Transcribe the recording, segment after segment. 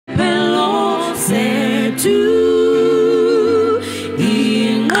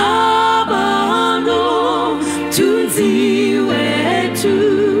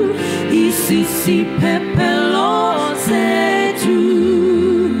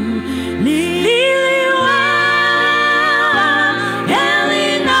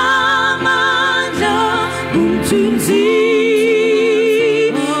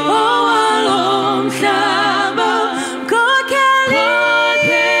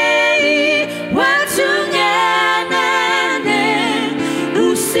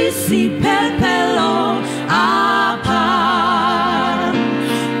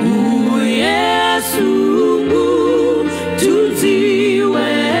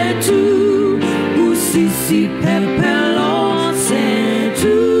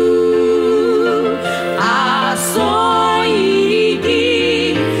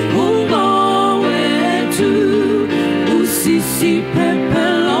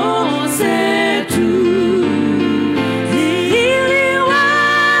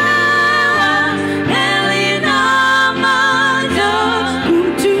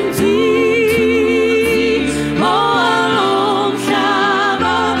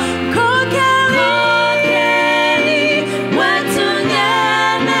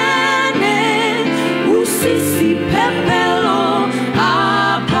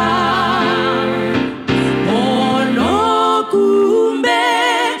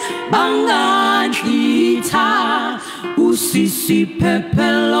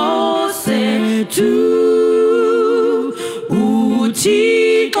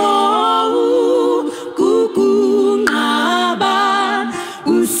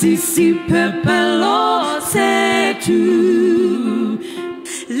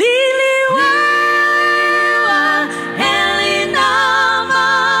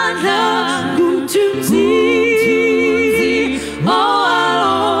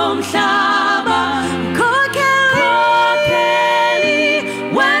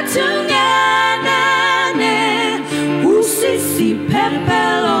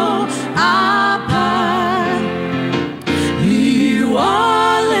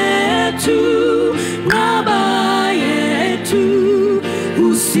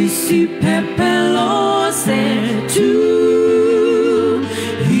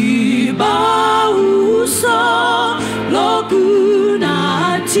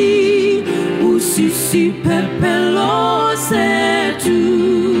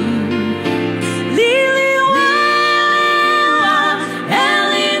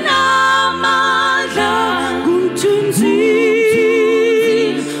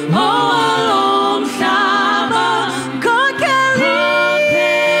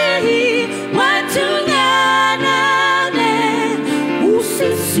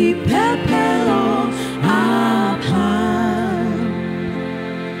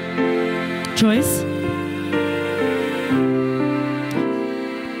Choice?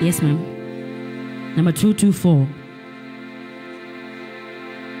 Yes, ma'am. Number 224.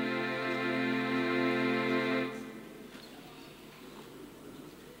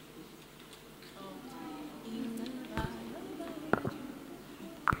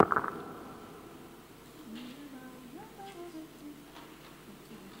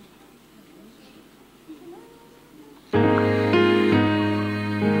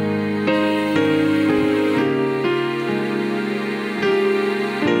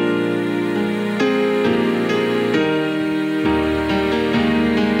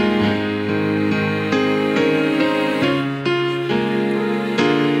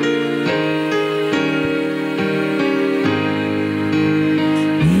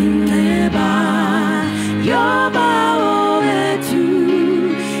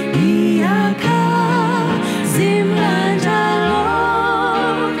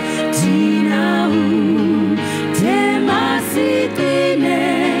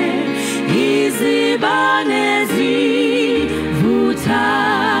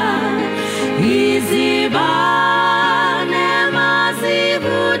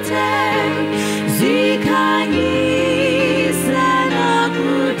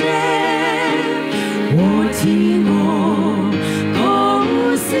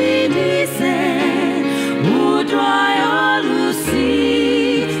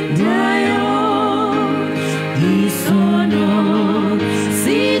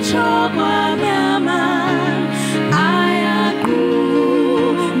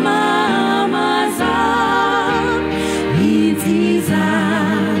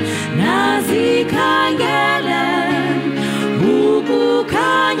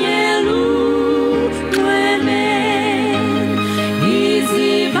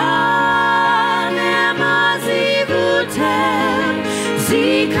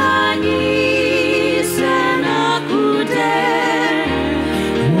 Zikanyise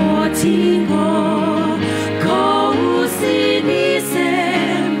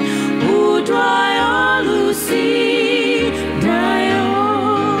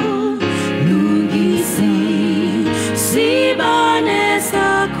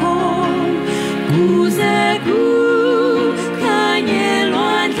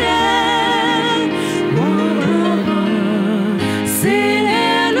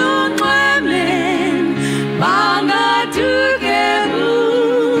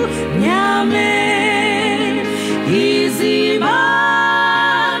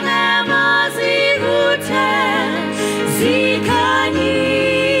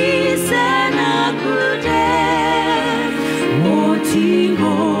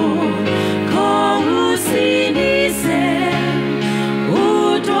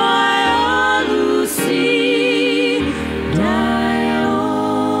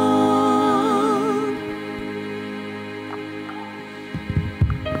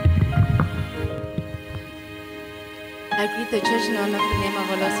greet the church in the wonderful name of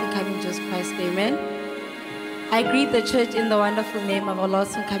our Lord and coming Jesus Christ, amen. I greet the church in the wonderful name of our Lord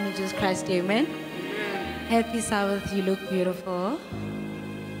and coming Jesus Christ, amen. Happy Sabbath, you look beautiful.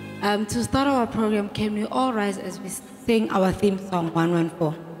 To start our program, can we all rise as we sing our theme song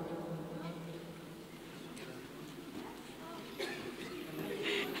 114?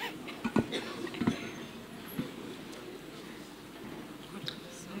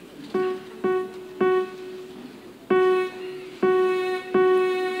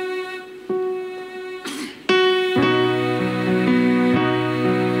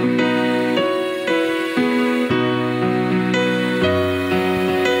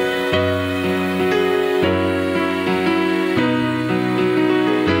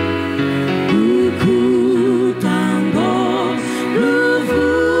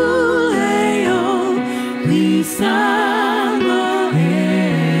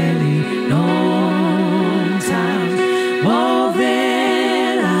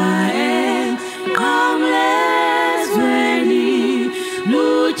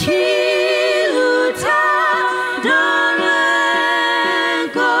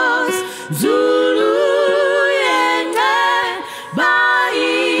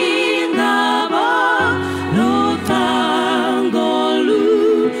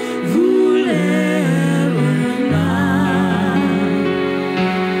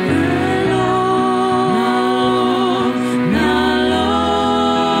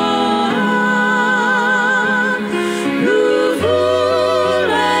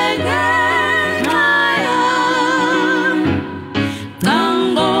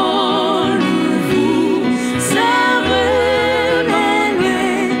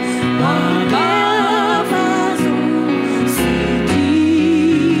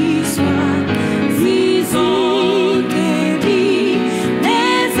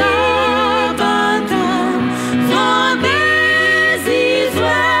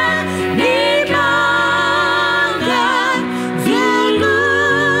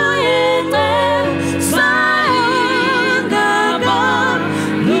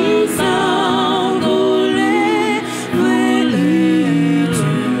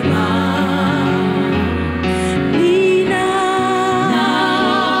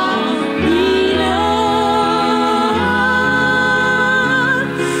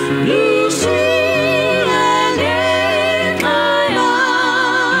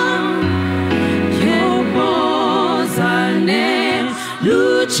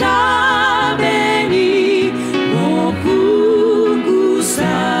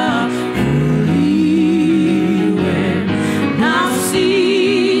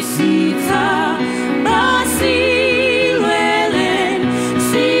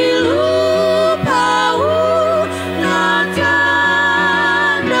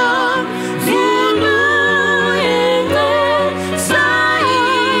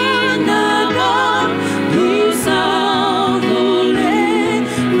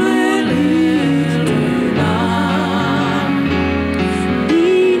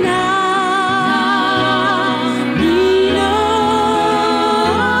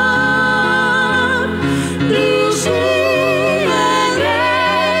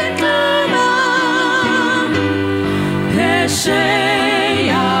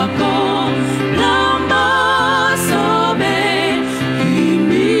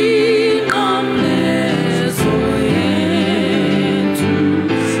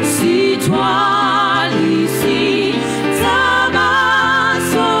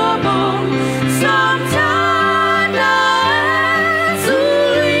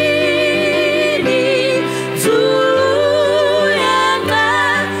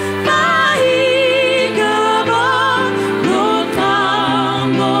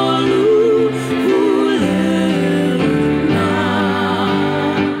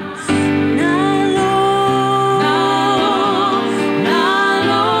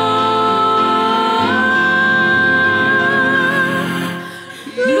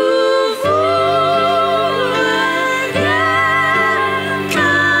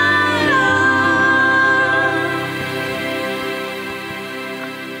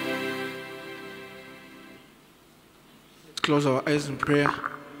 Close our eyes in prayer.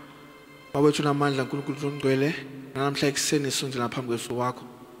 Mawethu namandla uNkulunkulu ongcwele namhla ekuseni isondzela phambi kweso wakho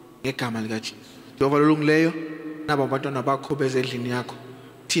ngegama lika Jesu. Jehova lolungileyo naba abantwana bakho bezendlini yakho.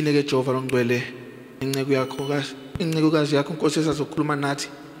 Thine ke Jehova longcwele incekukazi yakho Nkosi esazokhuluma nathi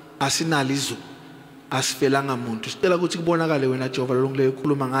asinalizo asifelanga umuntu. Sicela ukuthi kubonakale wena Jehova lolungileyo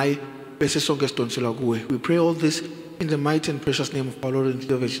ukhuluma ngaye bese sonke sidonselwa kuwe. We pray all this in the mighty and precious name of our Lord and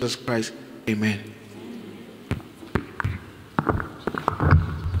Savior Jesus Christ. Amen.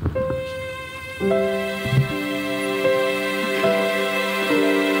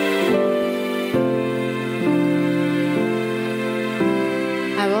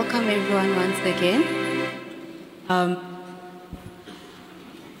 I welcome everyone once again.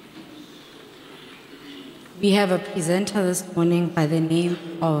 We have a presenter this morning by the name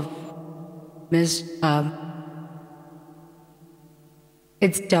of Ms.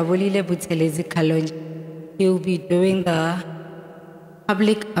 It's Jabulile Buthelezi Kalonji. He'll be doing the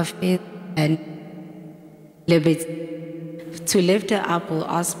public affairs and liberty. To lift her up, we'll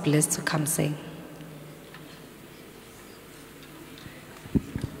ask Bliss to come sing.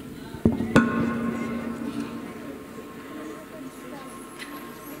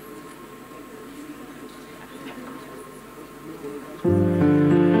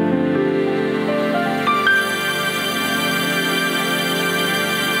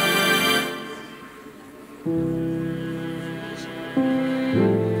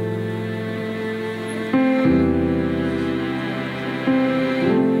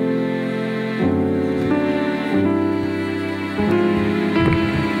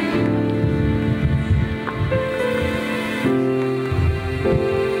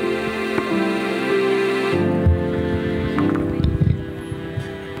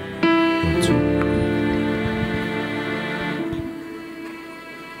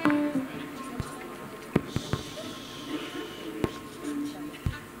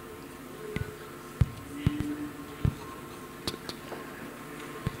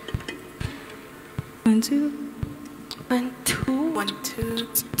 One, two. 1, 2. 1, 2.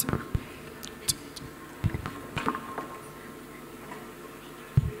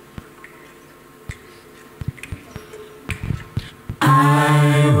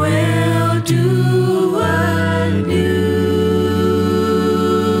 I will do a new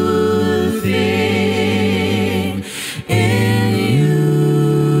thing in you.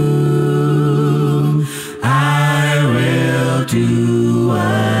 I will do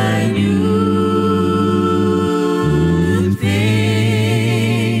a new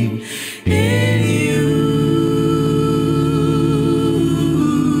thing in you.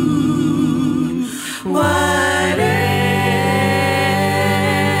 Whatever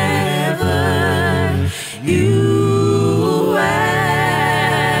you ask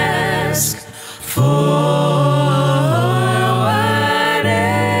for, whatever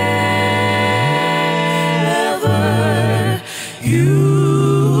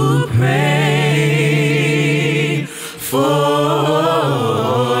you pray for,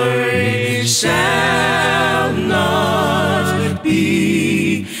 it shall not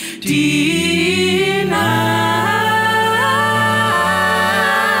be denied,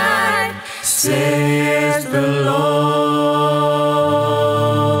 says the Lord.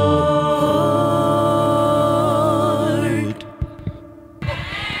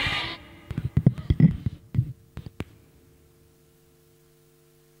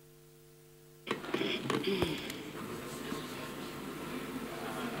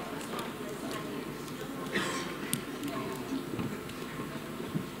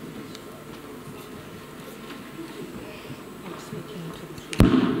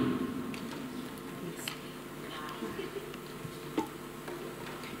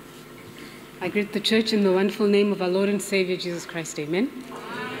 I greet the church in the wonderful name of our Lord and Savior Jesus Christ. Amen.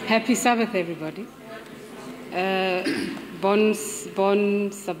 Happy Sabbath, everybody. Bon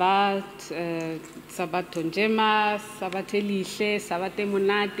Sabbath, Sabbath Tonjema, Sabbath Elishe, Sabbath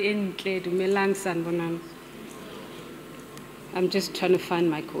Emunat, Entle, Dumelang Sanbonam. I'm just trying to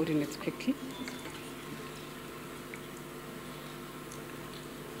find my coordinates quickly.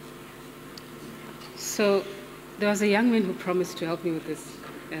 So there was a young man who promised to help me with this.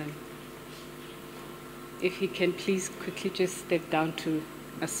 If he can please quickly just step down to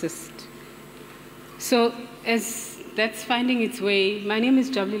assist. So as that's finding its way, my name is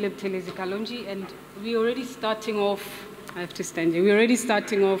Jabulile Buthelezi Kalonji, and we're already starting off, I have to stand here, we're already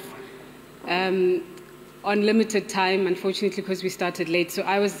starting off on limited time, unfortunately, because we started late. So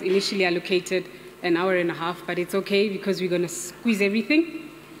I was initially allocated an hour and a half, but it's okay because we're going to squeeze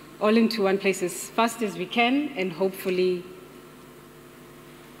everything all into one place as fast as we can, and hopefully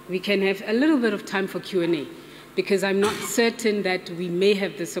we can have a little bit of time for Q&A, because I'm not certain that we may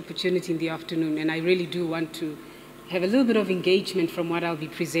have this opportunity in the afternoon, and I really do want to have a little bit of engagement from what I'll be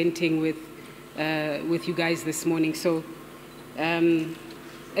presenting with you guys this morning. So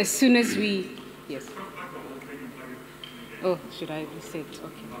as soon as we, yes. Oh, should I reset?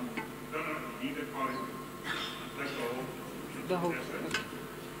 Okay. The whole, okay.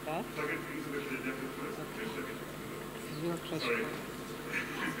 That? Your pressure.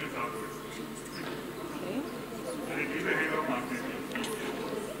 Okay.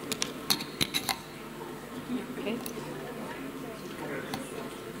 Okay.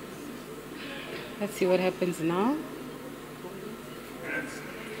 Let's see what happens now.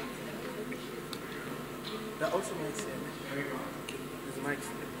 also mics here. Okay, there's mics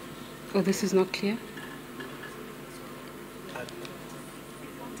there. Oh, this is not clear?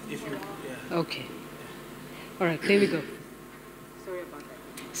 If you, yeah. Okay. All right, there we go. Sorry about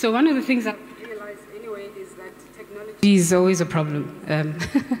that. So one of the things I've realized anyway is that technology is always a problem.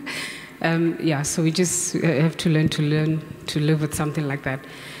 Yeah, so we just have to learn to live with something like that.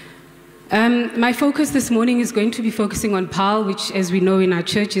 My focus this morning is going to be focusing on PAL, which, as we know in our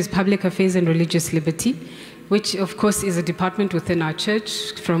church, is Public Affairs and Religious Liberty, which, of course, is a department within our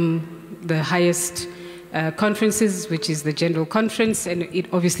church from the highest conferences, which is the General Conference, and it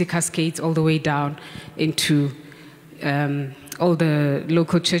obviously cascades all the way down into all the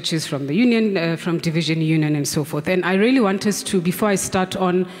local churches from the union, from division union, and so forth. And I really want us to, before I start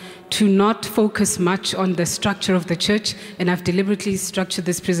on, to not focus much on the structure of the church, and I've deliberately structured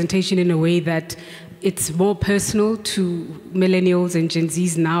this presentation in a way that it's more personal to millennials and Gen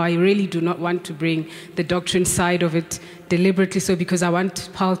Zs now. I really do not want to bring the doctrine side of it deliberately so, because I want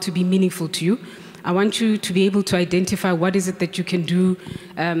PAL to be meaningful to you. I want you to be able to identify what is it that you can do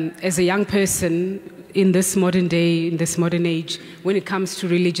as a young person in this modern day, in this modern age, when it comes to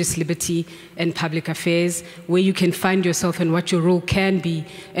religious liberty and public affairs, where you can find yourself and what your role can be,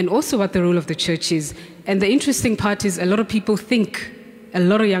 and also what the role of the church is. And the interesting part is a lot of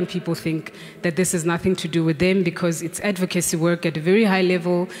young people think that this has nothing to do with them because it's advocacy work at a very high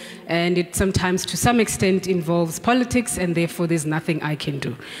level, and it sometimes, to some extent, involves politics, and therefore there's nothing I can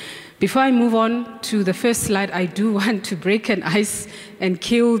do. Before I move on to the first slide, I do want to break an ice and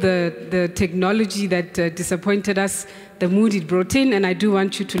kill the technology that disappointed us, the mood it brought in, and I do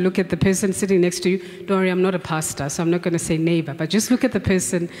want you to look at the person sitting next to you. Don't worry, I'm not a pastor, so I'm not going to say neighbor, but just look at the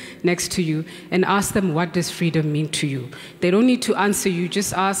person next to you and ask them, what does freedom mean to you? They don't need to answer you,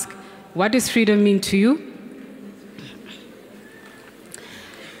 just ask, what does freedom mean to you?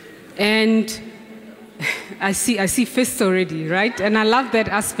 And I see fists already, right? And I love that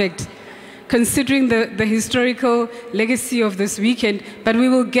aspect, considering the historical legacy of this weekend. But we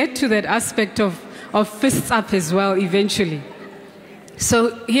will get to that aspect of fists up as well eventually.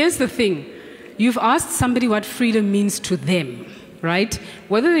 So here's the thing. You've asked somebody what freedom means to them, right?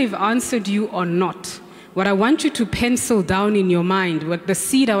 Whether they've answered you or not, what I want you to pencil down in your mind, what the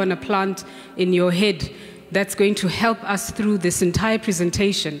seed I want to plant in your head that's going to help us through this entire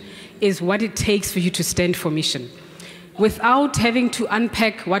presentation is what it takes for you to stand for mission. Without having to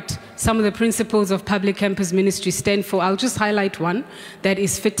unpack what some of the principles of public campus ministry stand for, I'll just highlight one that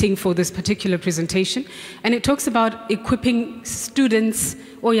is fitting for this particular presentation. And it talks about equipping students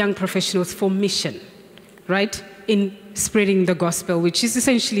or young professionals for mission, right? In spreading the gospel, which is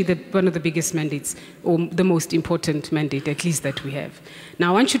essentially one of the biggest mandates, or the most important mandate, at least, that we have.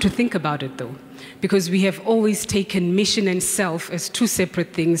 Now, I want you to think about it, though, because we have always taken mission and self as two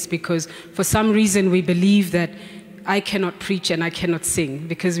separate things, because for some reason we believe that I cannot preach and I cannot sing,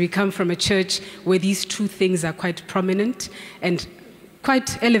 because we come from a church where these two things are quite prominent and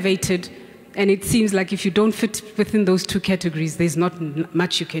quite elevated, and it seems like if you don't fit within those two categories, there's not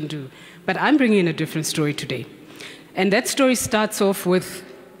much you can do. But I'm bringing in a different story today. And that story starts off with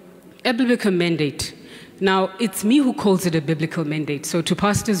a biblical mandate. Now, it's me who calls it a biblical mandate. So to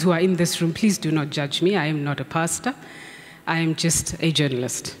pastors who are in this room, please do not judge me. I am not a pastor. I am just a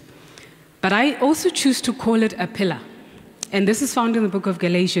journalist. But I also choose to call it a pillar. And this is found in the book of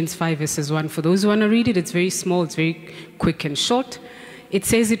Galatians 5, verses 1. For those who want to read it, it's very small, it's very quick and short. It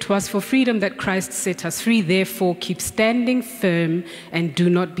says, "It was for freedom that Christ set us free. Therefore, keep standing firm and do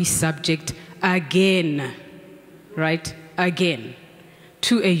not be subject again," right? Again,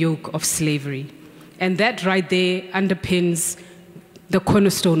 to a yoke of slavery. And that right there underpins the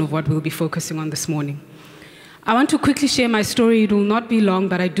cornerstone of what we'll be focusing on this morning. I want to quickly share my story. It will not be long,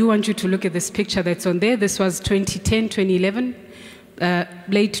 but I do want you to look at this picture that's on there. This was 2010, 2011,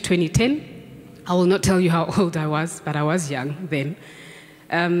 late 2010. I will not tell you how old I was, but I was young then.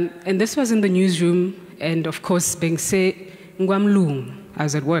 And this was in the newsroom, and of course, Bengse Ngwamlung, I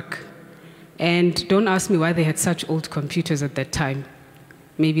was at work. And don't ask me why they had such old computers at that time.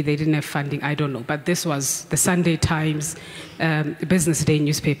 Maybe they didn't have funding, I don't know. But this was the Sunday Times Business Day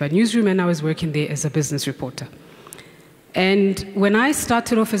newspaper newsroom, and I was working there as a business reporter. And when I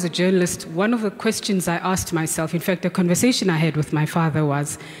started off as a journalist, one of the questions I asked myself, in fact, a conversation I had with my father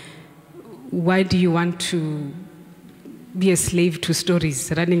was, why do you want to be a slave to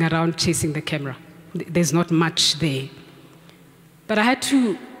stories, running around chasing the camera? There's not much there. But I had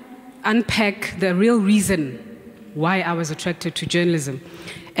to unpack the real reason why I was attracted to journalism.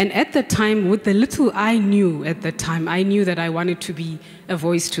 And at the time, with the little I knew at the time, I knew that I wanted to be a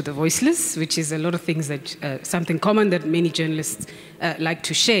voice to the voiceless, which is a lot of things that, something common that many journalists like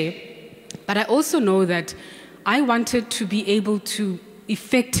to share. But I also know that I wanted to be able to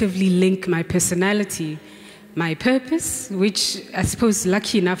effectively link my personality, my purpose, which I suppose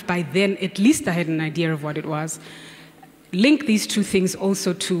lucky enough by then at least I had an idea of what it was, link these two things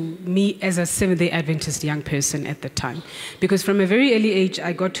also to me as a Seventh-day Adventist young person at the time. Because from a very early age,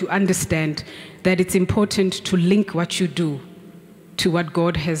 I got to understand that it's important to link what you do to what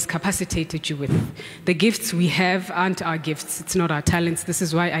God has capacitated you with. The gifts we have aren't our gifts. It's not our talents. This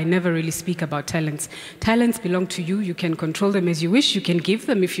is why I never really speak about talents. Talents belong to you. You can control them as you wish. You can give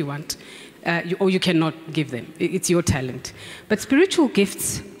them if you want, or you cannot give them. It's your talent. But spiritual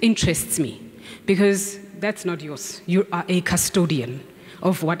gifts interests me because that's not yours. You are a custodian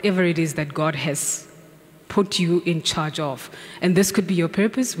of whatever it is that God has put you in charge of. And this could be your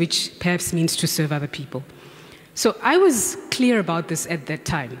purpose, which perhaps means to serve other people. So I was clear about this at that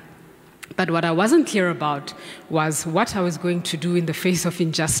time. But what I wasn't clear about was what I was going to do in the face of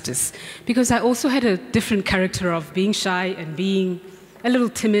injustice. Because I also had a different character of being shy and being a little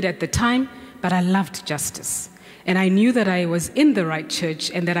timid at the time, but I loved justice. And I knew that I was in the right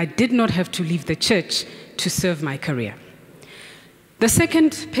church and that I did not have to leave the church to serve my career. The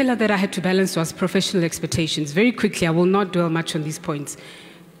second pillar that I had to balance was professional expectations. Very quickly, I will not dwell much on these points.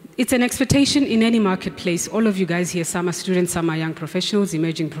 It's an expectation in any marketplace. All of you guys here, some are students, some are young professionals,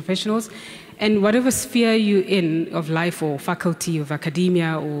 emerging professionals. And whatever sphere you're in of life or faculty of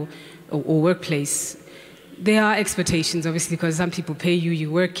academia or workplace, there are expectations, obviously, because some people pay you, you're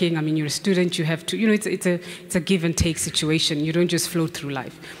working. I mean, you're a student, you have to, it's a give and take situation. You don't just float through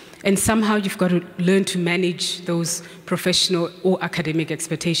life. And somehow you've got to learn to manage those professional or academic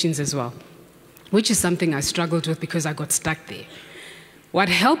expectations as well, which is something I struggled with because I got stuck there. What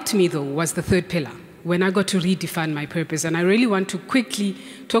helped me, though, was the third pillar, when I got to redefine my purpose. And I really want to quickly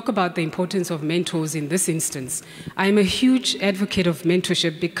talk about the importance of mentors in this instance. I'm a huge advocate of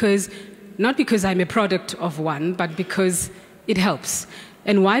mentorship not because I'm a product of one, but because it helps.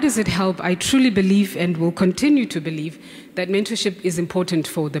 And why does it help? I truly believe and will continue to believe that mentorship is important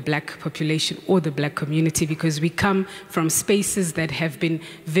for the black population or the black community because we come from spaces that have been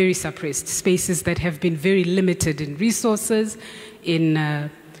very suppressed, spaces that have been very limited in resources, in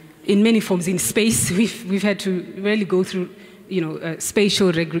many forms, in space. We've had to really go through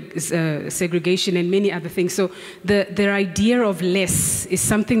spatial segregation and many other things. So the idea of less is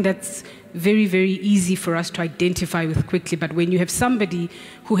something that's very, very easy for us to identify with quickly. But when you have somebody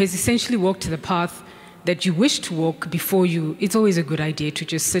who has essentially walked the path that you wish to walk before you, it's always a good idea to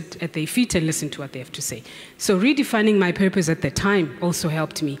just sit at their feet and listen to what they have to say. So redefining my purpose at the time also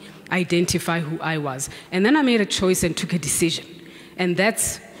helped me identify who I was. And then I made a choice and took a decision. And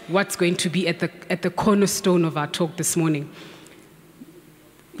that's what's going to be at the cornerstone of our talk this morning.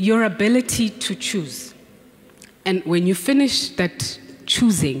 Your ability to choose. And when you finish that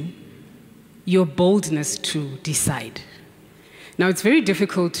choosing, your boldness to decide. Now, it's very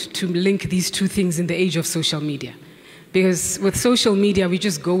difficult to link these two things in the age of social media. Because with social media, we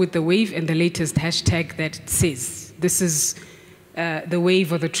just go with the wave and the latest hashtag that says, this is the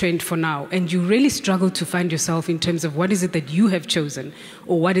wave or the trend for now. And you really struggle to find yourself in terms of what is it that you have chosen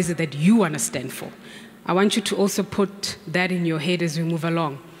or what is it that you want to stand for. I want you to also put that in your head as we move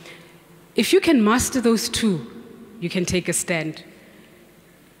along. If you can master those two, you can take a stand.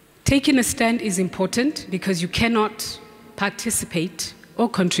 Taking a stand is important because you cannot participate or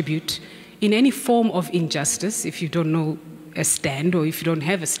contribute in any form of injustice if you don't know a stand or if you don't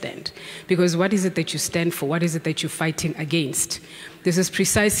have a stand. Because what is it that you stand for? What is it that you're fighting against? This is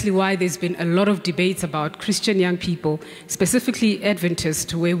precisely why there's been a lot of debates about Christian young people, specifically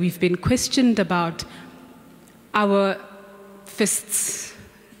Adventist, where we've been questioned about our fists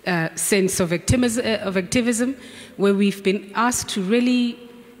sense of activism, where we've been asked to really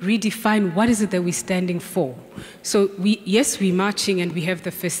redefine what is it that we're standing for. So yes, we're marching and we have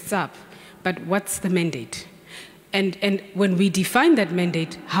the fists up, but what's the mandate? And when we define that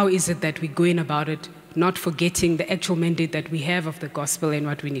mandate, how is it that we're going about it, not forgetting the actual mandate that we have of the gospel and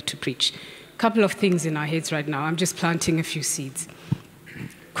what we need to preach? A couple of things in our heads right now. I'm just planting a few seeds.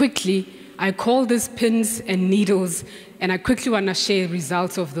 Quickly, I call this pins and needles, and I quickly want to share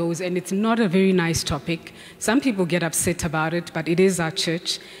results of those, and it's not a very nice topic. Some people get upset about it, but it is our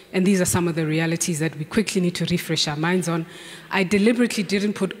church, and these are some of the realities that we quickly need to refresh our minds on. I deliberately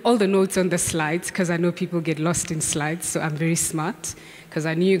didn't put all the notes on the slides, because I know people get lost in slides, so I'm very smart, because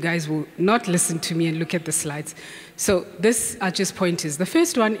I knew you guys will not listen to me and look at the slides. So these are just pointers. The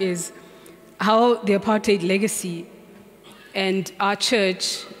first one is how the apartheid legacy and our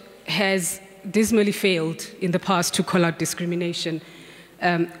church has dismally failed in the past to call out discrimination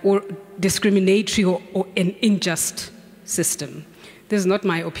or discriminatory or an unjust system. this is not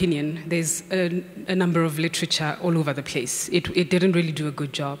my opinion. There's a number of literature all over the place. It didn't really do a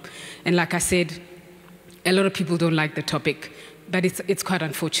good job. And like I said, a lot of people don't like the topic, but it's quite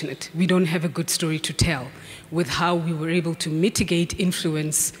unfortunate. We don't have a good story to tell with how we were able to mitigate,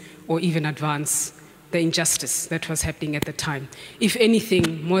 influence, or even advance the injustice that was happening at the time. If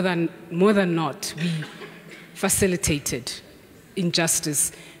anything, more than not, we facilitated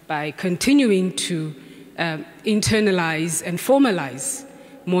injustice by continuing to internalize and formalize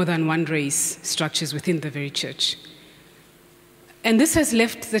more than one race structures within the very church. And this has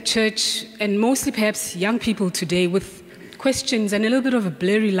left the church, and mostly perhaps young people today, with questions and a little bit of a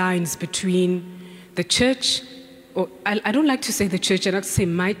blurry lines between the church, or I don't like to say the church, I like to say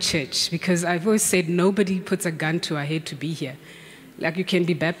my church, because I've always said nobody puts a gun to our head to be here. Like, you can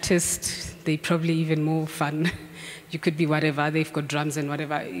be Baptist, they're probably even more fun. You could be whatever, they've got drums and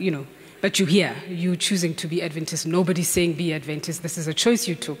whatever, you know. But you're here, you're choosing to be Adventist. Nobody's saying be Adventist. This is a choice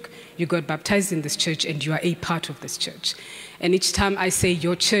you took. You got baptized in this church and you are a part of this church. And each time I say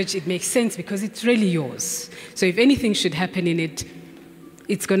your church, it makes sense because it's really yours. So if anything should happen in it,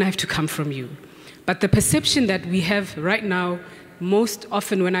 it's going to have to come from you. But the perception that we have right now, most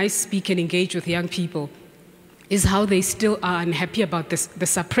often when I speak and engage with young people, is how they still are unhappy about this, the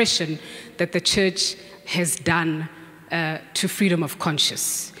suppression that the church has done to freedom of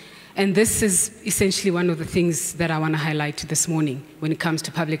conscience. And this is essentially one of the things that I want to highlight this morning when it comes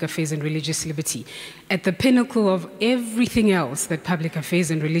to public affairs and religious liberty. At the pinnacle of everything else that public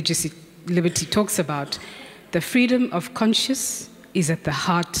affairs and religious liberty talks about, the freedom of conscience is at the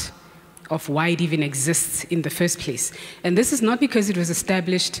heart of why it even exists in the first place. And this is not because it was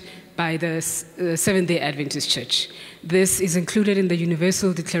established by the Seventh-day Adventist Church. This is included in the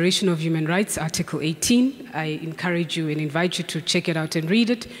Universal Declaration of Human Rights, Article 18. I encourage you and invite you to check it out and read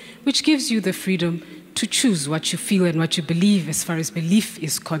it, which gives you the freedom to choose what you feel and what you believe as far as belief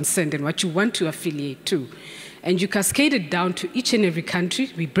is concerned and what you want to affiliate to. And you cascade it down to each and every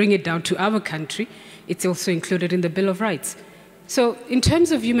country. We bring it down to our country. It's also included in the Bill of Rights. So in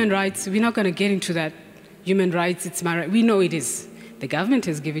terms of human rights, we're not going to get into that. Human rights, it's my right. We know it is. The government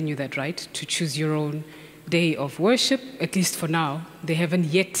has given you that right to choose your own day of worship, at least for now. They haven't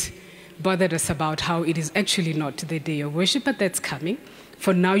yet bothered us about how it is actually not the day of worship, but that's coming.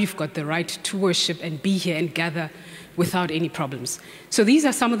 For now, you've got the right to worship and be here and gather without any problems. So these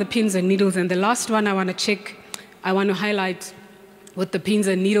are some of the pins and needles. And the last one I want to highlight with the pins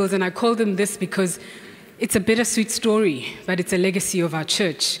and needles, and I call them this because it's a bittersweet story, but it's a legacy of our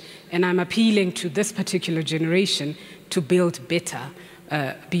church. And I'm appealing to this particular generation to build better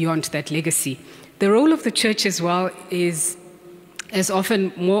beyond that legacy. The role of the church as well is,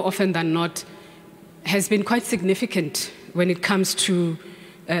 more often than not, has been quite significant when it comes to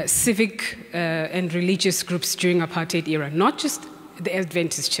civic and religious groups during apartheid era, not just the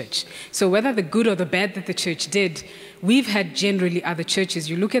Adventist church. So whether the good or the bad that the church did, we've had generally other churches.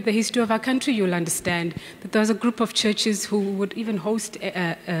 You look at the history of our country, you'll understand that there was a group of churches who would even host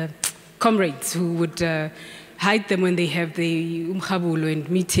comrades who would hide them when they have the umhabulo and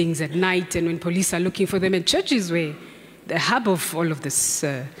meetings at night and when police are looking for them. And churches were the hub of all of this,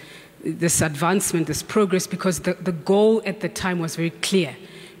 this advancement, this progress, because the goal at the time was very clear.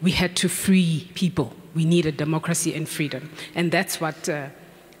 We had to free people. We needed democracy and freedom. And that's what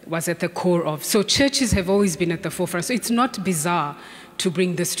was at the core of. So churches have always been at the forefront. So it's not bizarre to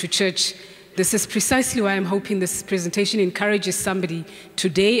bring this to church. This is precisely why I'm hoping this presentation encourages somebody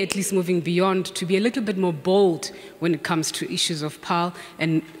today, at least moving beyond, to be a little bit more bold when it comes to issues of power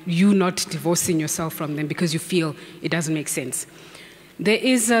and you not divorcing yourself from them because you feel it doesn't make sense. There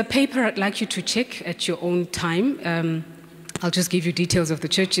is a paper I'd like you to check at your own time. I'll just give you details of the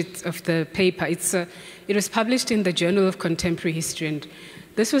church, of the paper. It was published in the Journal of Contemporary History, and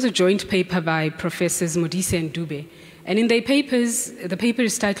this was a joint paper by Professors Modise and Dube. And in their papers, the paper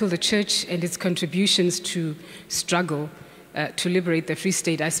is titled The Church and Its Contributions to Struggle to Liberate the Free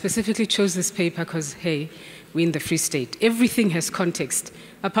State. I specifically chose this paper because, hey, we're in the Free State. Everything has context.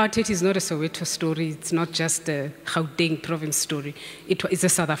 Apartheid is not a Soweto story. It's not just a Gauteng province story. It's a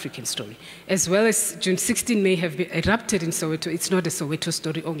South African story. As well as June 16 may have erupted in Soweto, it's not a Soweto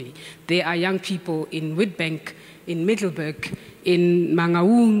story only. There are young people in Witbank, in Middelburg, in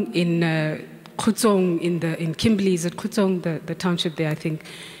Mangaung, in Khutsong, in Kimberley, is it Khutsong, the township there, I think.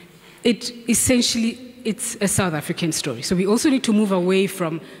 It's a South African story. So we also need to move away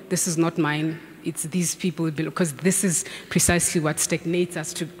from, this is not mine, it's these people, because this is precisely what stagnates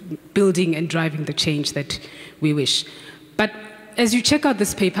us to building and driving the change that we wish. But as you check out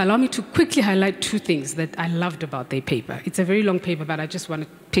this paper, allow me to quickly highlight two things that I loved about their paper. It's a very long paper, but I just want to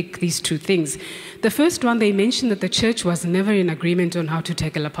pick these two things. The first one, they mentioned that the church was never in agreement on how to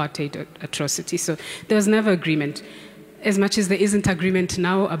tackle apartheid atrocity. So there was never agreement, as much as there isn't agreement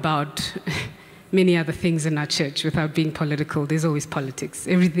now about many other things in our church. Without being political, there's always politics.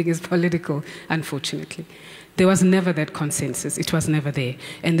 Everything is political, unfortunately. There was never that consensus. It was never there.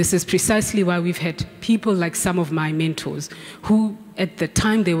 And this is precisely why we've had people like some of my mentors who, at the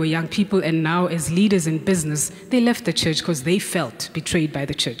time they were young people and now as leaders in business, they left the church because they felt betrayed by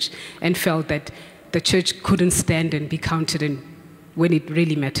the church and felt that the church couldn't stand and be counted in when it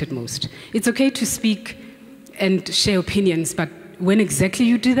really mattered most. It's okay to speak and share opinions, but when exactly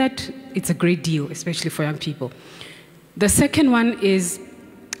you do that, it's a great deal, especially for young people. The second one is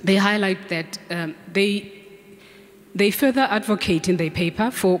they highlight that they further advocate in their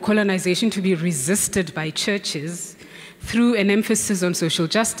paper for colonization to be resisted by churches through an emphasis on social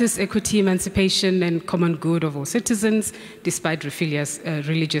justice, equity, emancipation, and common good of all citizens, despite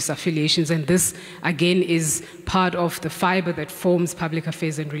religious affiliations. And this, again, is part of the fiber that forms public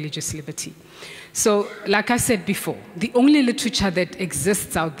affairs and religious liberty. So, like I said before, the only literature that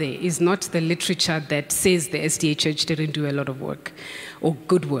exists out there is not the literature that says the SDA Church didn't do a lot of work or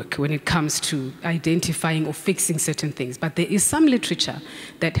good work when it comes to identifying or fixing certain things. But there is some literature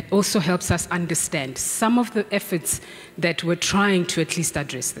that also helps us understand some of the efforts that were trying to at least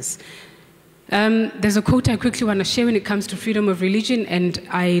address this. There's a quote I quickly want to share when it comes to freedom of religion, and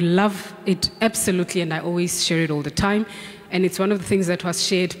I love it absolutely, and I always share it all the time. And it's one of the things that was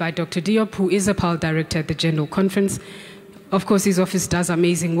shared by Dr. Diop, who is a PAL director at the General Conference. Of course, his office does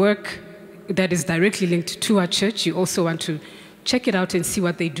amazing work that is directly linked to our church. You also want to check it out and see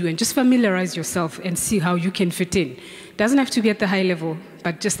what they do and just familiarize yourself and see how you can fit in. It doesn't have to be at the high level,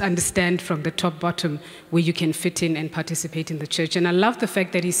 but just understand from the top, bottom, where you can fit in and participate in the church. And I love the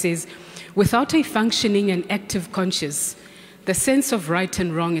fact that he says, without a functioning and active conscience, the sense of right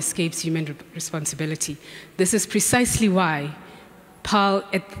and wrong escapes human responsibility. This is precisely why PAL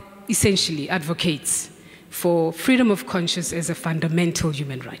essentially advocates for freedom of conscience as a fundamental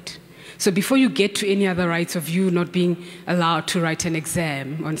human right. So before you get to any other rights of you not being allowed to write an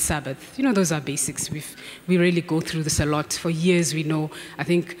exam on Sabbath, you know, those are basics. We really go through this a lot. For years we know, I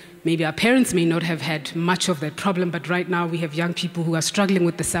think maybe our parents may not have had much of that problem, but right now we have young people who are struggling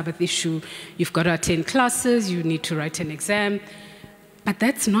with the Sabbath issue. You've got to attend classes, you need to write an exam. But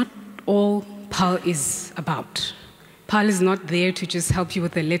that's not all PAL is about. PAL is not there to just help you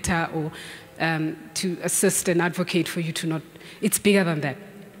with a letter or to assist and advocate for you to not, it's bigger than that.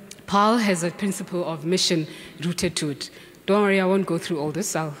 PAL has a principle of mission rooted to it. Don't worry, I won't go through all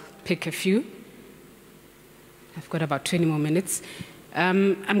this. I'll pick a few. I've got about 20 more minutes.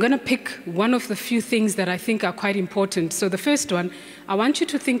 I'm going to pick one of the few things that I think are quite important. So the first one, I want you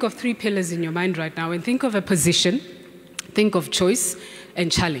to think of 3 pillars in your mind right now and think of a position, think of choice and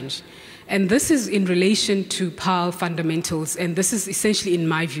challenge. And this is in relation to PAL fundamentals, and this is essentially in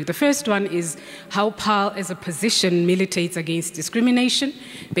my view. The first one is how PAL as a position militates against discrimination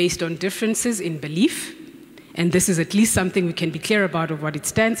based on differences in belief. And this is at least something we can be clear about of what it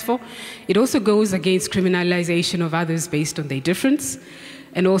stands for. It also goes against criminalization of others based on their difference,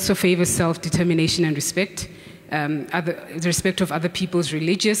 and also favors self-determination and respect, the respect of other people's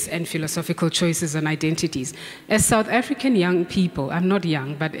religious and philosophical choices and identities. As South African young people, I'm not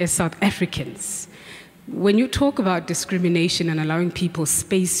young, but as South Africans, when you talk about discrimination and allowing people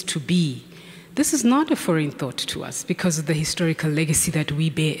space to be, this is not a foreign thought to us because of the historical legacy that we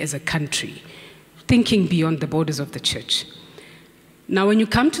bear as a country, thinking beyond the borders of the church. Now, when you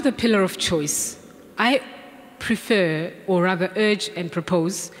come to the pillar of choice, I prefer, or rather urge and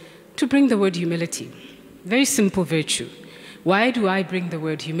propose, to bring the word humility. Very simple virtue. Why do I bring the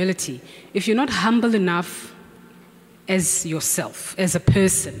word humility? If you're not humble enough as yourself, as a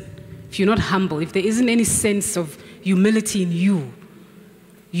person, if you're not humble, if there isn't any sense of humility in you,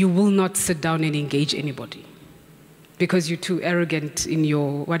 you will not sit down and engage anybody because you're too arrogant in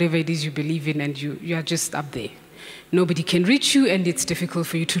your whatever it is you believe in, and you are just up there. Nobody can reach you, and it's difficult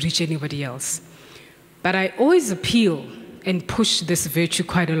for you to reach anybody else. But I always appeal and push this virtue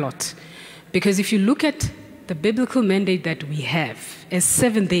quite a lot, because if you look at the biblical mandate that we have as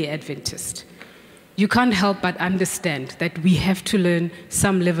Seventh-day Adventists, you can't help but understand that we have to learn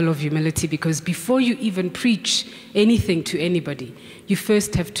some level of humility, because before you even preach anything to anybody, you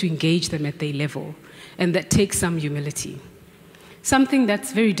first have to engage them at their level, and that takes some humility. Something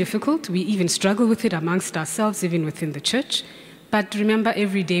that's very difficult. We even struggle with it amongst ourselves, even within the church. But remember,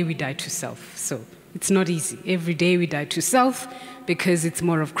 every day we die to self, so it's not easy. Every day we die to self, because it's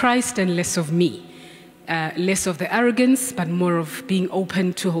more of Christ and less of me. less of the arrogance, but more of being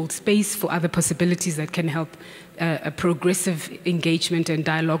open to hold space for other possibilities that can help a progressive engagement and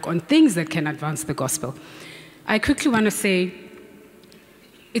dialogue on things that can advance the gospel. I quickly want to say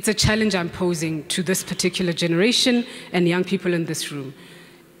it's a challenge I'm posing to this particular generation and young people in this room.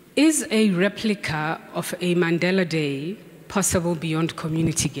 Is a replica of a Mandela Day possible beyond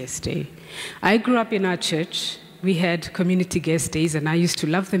Community Guest Day? I grew up in our church. We had community guest days, and I used to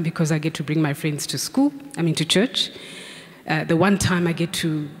love them because I get to bring my friends to to church. The one time I get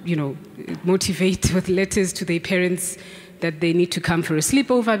to, motivate with letters to their parents that they need to come for a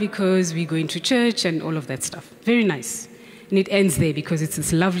sleepover because we're going to church and all of that stuff. Very nice. And it ends there because it's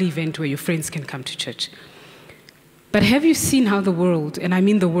this lovely event where your friends can come to church. But have you seen how the world, and I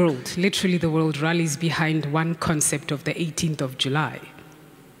mean the world, literally the world, rallies behind one concept of the 18th of July?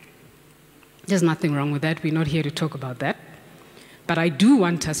 There's nothing wrong with that. We're not here to talk about that. But I do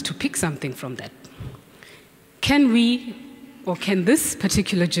want us to pick something from that. Can we, or can this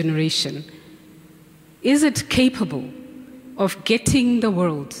particular generation, is it capable of getting the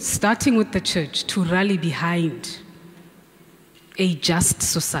world, starting with the church, to rally behind a just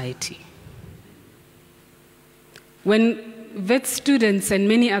society? When vet students and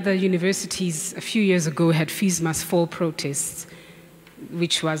many other universities a few years ago had fees must fall protests,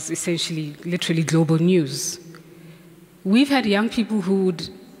 which was essentially, literally global news, we've had young people who would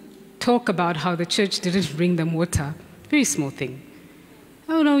talk about how the church didn't bring them water. Very small thing.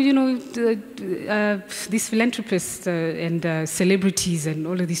 Oh no, these philanthropists and celebrities and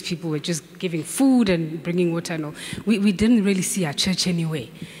all of these people were just giving food and bringing water and all. We didn't really see our church anyway.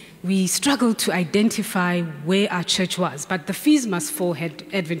 We struggled to identify where our church was, but the fees must fall had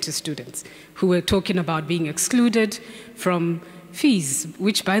Adventist students who were talking about being excluded from fees,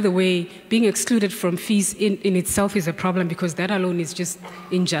 which, by the way, being excluded from fees in itself is a problem because that alone is just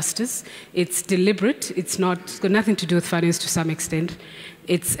injustice. It's deliberate. It's got nothing to do with finance to some extent.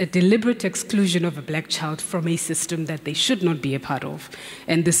 It's a deliberate exclusion of a black child from a system that they should not be a part of.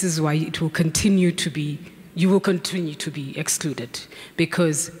 And this is why it will continue to be, you will continue to be excluded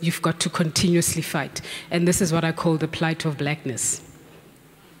because you've got to continuously fight. And this is what I call the plight of blackness.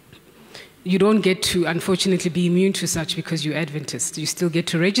 You don't get to, unfortunately, be immune to such because you're Adventist. You still get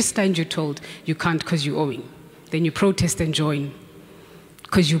to register and you're told you can't because you're owing. Then you protest and join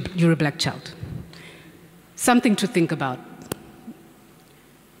because you're a black child. Something to think about.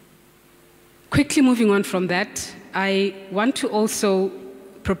 Quickly moving on from that, I want to also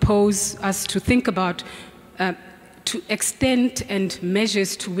propose us to think about to extent and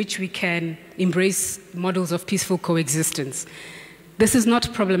measures to which we can embrace models of peaceful coexistence. This is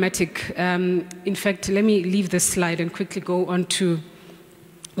not problematic. In fact, let me leave this slide and quickly go on to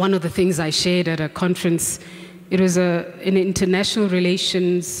one of the things I shared at a conference. It was an International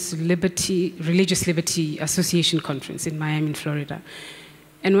Relations Religious Liberty Association conference in Miami, Florida.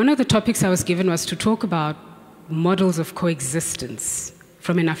 And one of the topics I was given was to talk about models of coexistence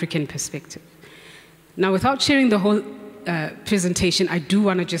from an African perspective. Now, without sharing the whole presentation, I do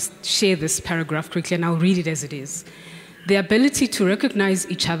want to just share this paragraph quickly, and I'll read it as it is. The ability to recognize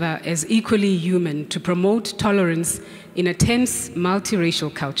each other as equally human, to promote tolerance in a tense,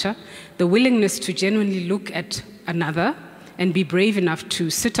 multiracial culture, the willingness to genuinely look at another and be brave enough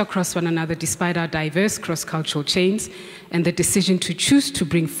to sit across one another despite our diverse cross-cultural chains, and the decision to choose to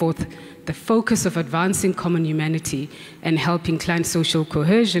bring forth the focus of advancing common humanity and helping client social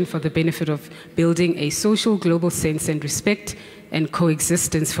cohesion for the benefit of building a social global sense and respect and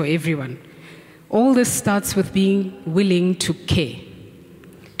coexistence for everyone. All this starts with being willing to care,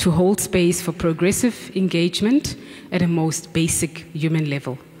 to hold space for progressive engagement at a most basic human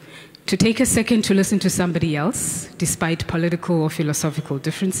level, to take a second to listen to somebody else, despite political or philosophical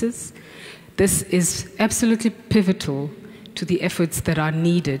differences. This is absolutely pivotal to the efforts that are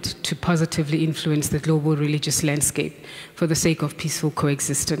needed to positively influence the global religious landscape for the sake of peaceful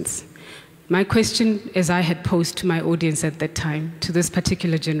coexistence. My question, as I had posed to my audience at that time, to this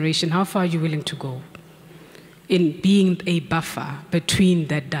particular generation, how far are you willing to go in being a buffer between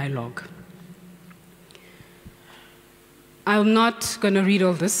that dialogue? I'm not going to read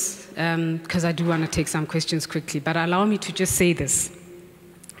all this because I do want to take some questions quickly, but allow me to just say this.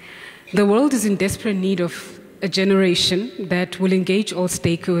 The world is in desperate need of a generation that will engage all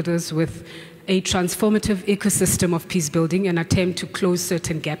stakeholders with a transformative ecosystem of peace building and attempt to close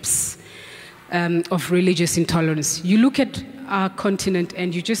certain gaps of religious intolerance. You look at our continent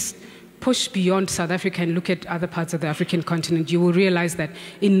and you just push beyond South Africa and look at other parts of the African continent, you will realize that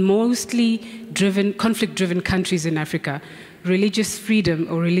in mostly conflict-driven countries in Africa, religious freedom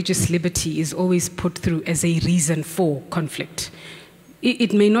or religious liberty is always put through as a reason for conflict.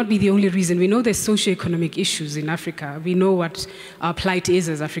 it may not be the only reason. We know there's socioeconomic issues in Africa. We know what our plight is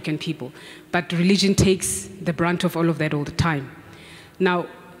as African people. But religion takes the brunt of all of that all the time. Now,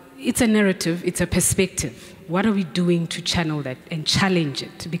 it's a narrative, it's a perspective. What are we doing to channel that and challenge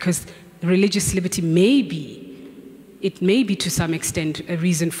it? Because religious liberty may be to some extent a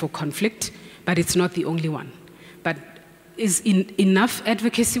reason for conflict, but it's not the only one. But is enough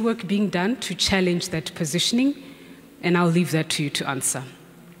advocacy work being done to challenge that positioning? And I'll leave that to you to answer.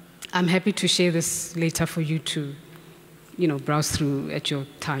 I'm happy to share this later for you to, browse through at your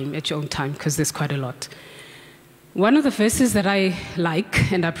own time, because there's quite a lot. One of the verses that I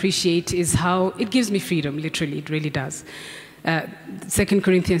like and appreciate is how it gives me freedom, literally, it really does. 2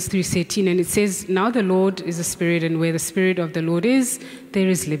 Corinthians 3:13, and it says, "Now the Lord is a spirit, and where the spirit of the Lord is, there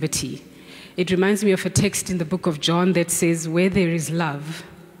is liberty." It reminds me of a text in the book of John that says, "Where there is love,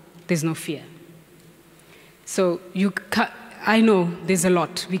 there's no fear." So I know there's a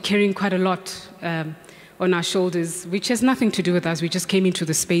lot. We're carrying quite a lot on our shoulders, which has nothing to do with us. We just came into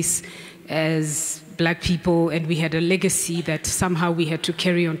the space as black people, and we had a legacy that somehow we had to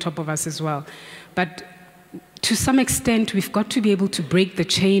carry on top of us as well. But to some extent, we've got to be able to break the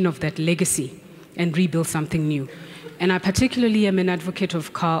chain of that legacy and rebuild something new. And I particularly am an advocate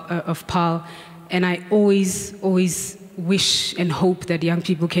of PAL, and I always wish and hope that young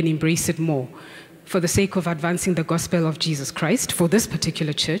people can embrace it more, for the sake of advancing the gospel of Jesus Christ for this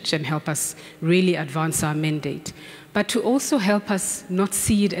particular church and help us really advance our mandate. But to also help us not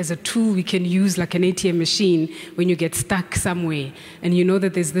see it as a tool we can use like an ATM machine when you get stuck somewhere and you know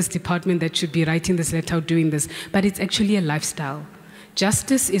that there's this department that should be writing this letter or doing this, but it's actually a lifestyle.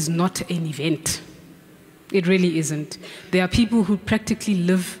 Justice is not an event. It really isn't. There are people who practically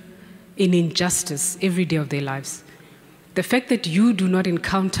live in injustice every day of their lives. The fact that you do not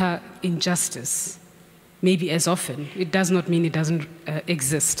encounter injustice maybe as often, it does not mean it doesn't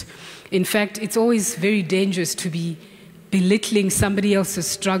exist. In fact, it's always very dangerous to be belittling somebody else's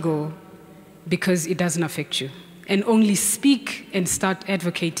struggle because it doesn't affect you, and only speak and start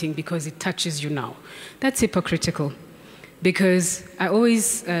advocating because it touches you now. That's hypocritical. Because I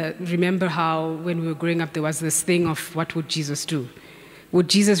always remember how when we were growing up there was this thing of what would Jesus do? Would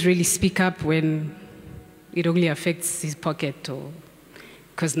Jesus really speak up when it only affects his pocket, or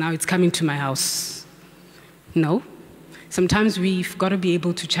because now it's coming to my house? No. Sometimes we've got to be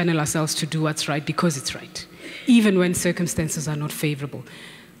able to channel ourselves to do what's right because it's right, even when circumstances are not favorable.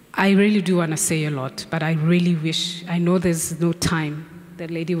 I really do want to say a lot, but I really wish, I know there's no time.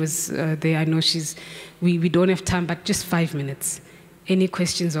 That lady was there, I know we don't have time, but just 5 minutes. Any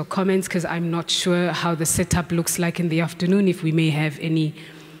questions or comments? Because I'm not sure how the setup looks like in the afternoon, if we may have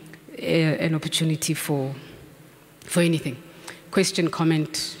an opportunity for anything. Question,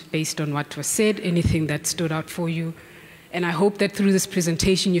 comment based on what was said, anything that stood out for you. And I hope that through this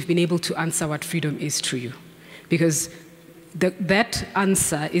presentation you've been able to answer what freedom is to you. Because that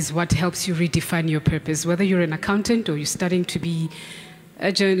answer is what helps you redefine your purpose. Whether you're an accountant or you're studying to be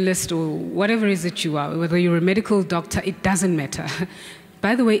a journalist or whatever it is that you are, whether you're a medical doctor, it doesn't matter.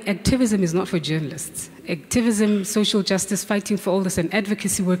 By the way, activism is not for journalists. Activism, social justice, fighting for all this, and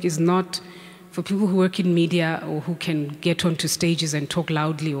advocacy work is not for people who work in media or who can get onto stages and talk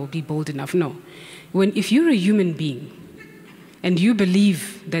loudly or be bold enough. No. If you're a human being and you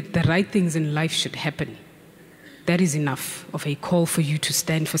believe that the right things in life should happen, that is enough of a call for you to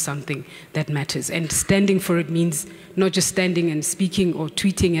stand for something that matters. And standing for it means not just standing and speaking or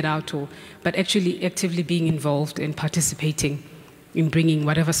tweeting it out, but actually actively being involved and participating in bringing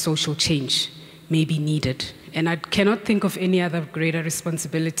whatever social change may be needed. And I cannot think of any other greater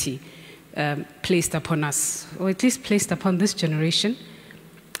responsibility placed upon us, or at least placed upon this generation,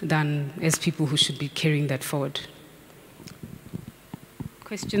 than as people who should be carrying that forward.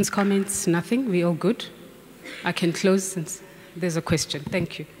 Questions, comments, nothing? We all good? I can close since there's a question.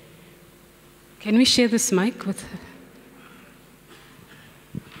 Thank you. Can we share this mic with her?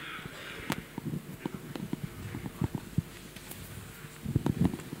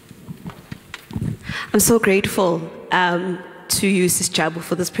 I'm so grateful to you, Sis Jabu,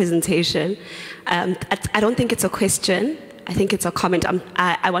 for this presentation. I don't think it's a question. I think it's a comment.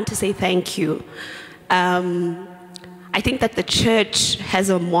 I want to say thank you. I think that the church has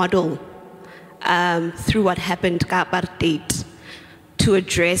a model through what happened ka apartheid to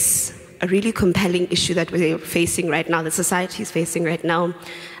address a really compelling issue that we're facing right now, the society is facing right now.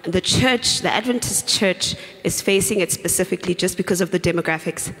 And the church, the Adventist church, is facing it specifically just because of the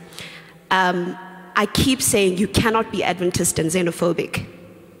demographics. I keep saying you cannot be Adventist and xenophobic.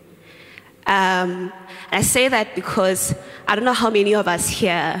 And I say that because I don't know how many of us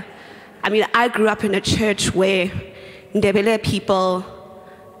here, I mean, I grew up in a church where Ndebele people,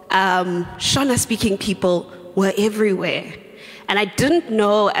 Shona-speaking people were everywhere. And I didn't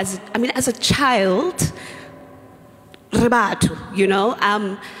know, as a child, Rebatu, you know?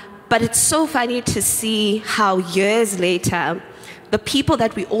 But it's so funny to see how years later, the people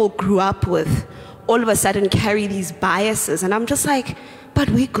that we all grew up with all of a sudden carry these biases. And I'm just like, but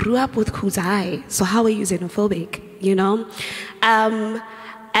we grew up with Kuzai, so how are you xenophobic, you know?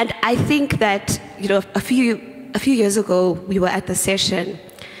 And I think that, you know, a few years ago, we were at the session,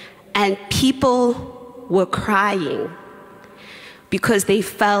 and people were crying because they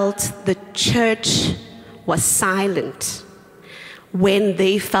felt the church was silent when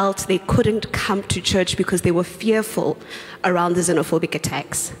they felt they couldn't come to church because they were fearful around the xenophobic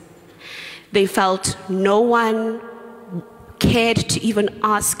attacks. They felt no one cared to even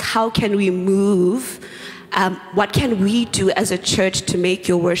ask, how can we move? What can we do as a church to make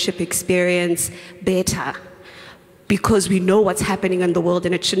your worship experience better? Because we know what's happening in the world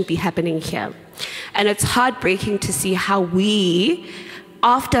and it shouldn't be happening here. And it's heartbreaking to see how we,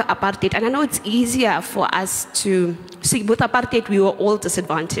 after apartheid, and I know it's easier for us to see, with apartheid we were all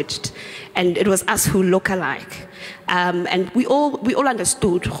disadvantaged, and it was us who look alike, and we all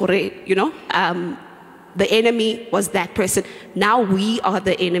understood, you know, the enemy was that person. Now we are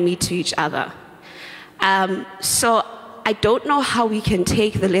the enemy to each other. So I don't know how we can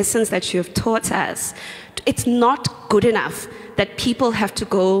take the lessons that you have taught us. It's not good enough that people have to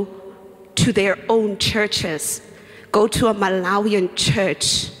go to their own churches, go to a Malawian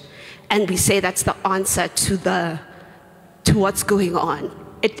church, and we say that's the answer to what's going on.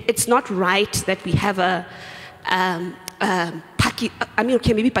 It's not right that we have okay,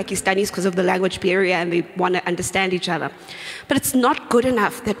 maybe Pakistanis because of the language barrier and they want to understand each other. But it's not good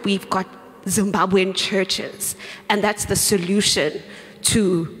enough that we've got Zimbabwean churches, and that's the solution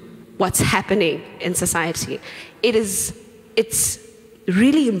to what's happening in society. It's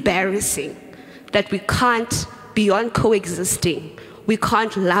really embarrassing that we can't, beyond coexisting, we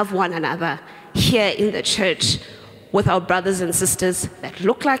can't love one another here in the church with our brothers and sisters that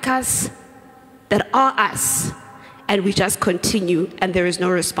look like us, that are us, and we just continue and there is no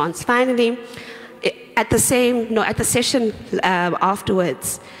response. Finally, at the session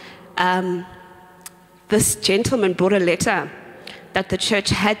afterwards, this gentleman brought a letter that the church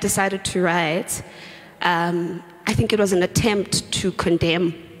had decided to write. I think it was an attempt to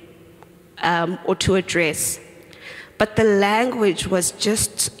condemn or to address. But the language was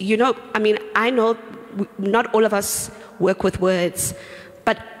just, you know, I mean, I know not all of us work with words,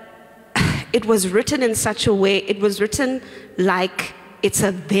 but it was written in such a way, it was written like it's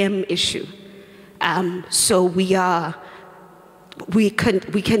a them issue. So we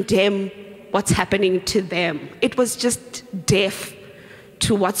condemn what's happening to them. It was just deaf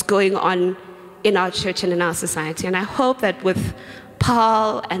to what's going on in our church and in our society. And I hope that with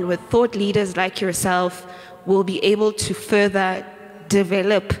Paul and with thought leaders like yourself, we'll be able to further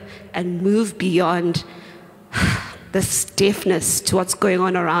develop and move beyond this deafness to what's going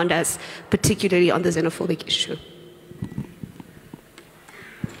on around us, particularly on the xenophobic issue.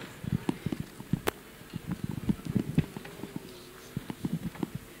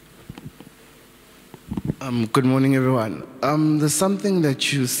 Good morning, everyone. There's something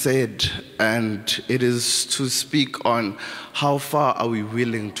that you said, and it is to speak on how far are we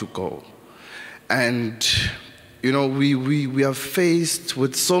willing to go. And, you know, we are faced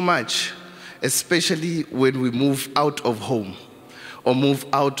with so much, especially when we move out of home or move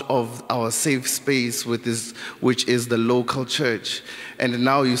out of our safe space, which is the local church. And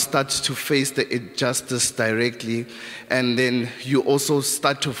now you start to face the injustice directly, and then you also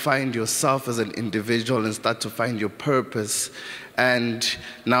start to find yourself as an individual and start to find your purpose. And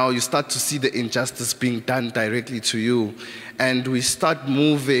now you start to see the injustice being done directly to you. And we start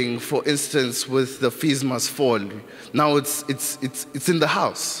moving, for instance, with the fees must fall. Now it's in the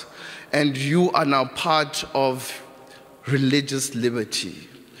house. And you are now part of religious liberty.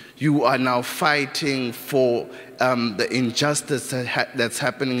 You are now fighting for the injustice that's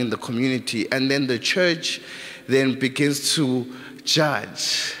happening in the community. And then the church then begins to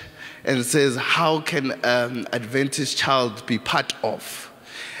judge and says, how can an Adventist child be part of?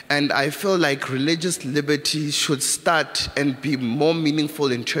 And I feel like religious liberty should start and be more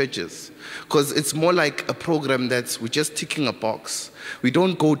meaningful in churches, because it's more like a program that's we're just ticking a box. We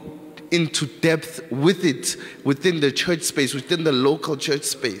don't go into depth with it within the church space, within the local church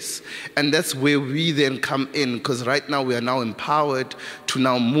space. And that's where we then come in, because right now we are now empowered to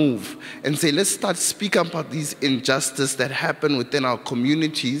now move and say, let's start speaking about these injustices that happen within our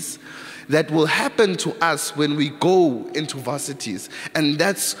communities. that will happen to us when we go into varsities. And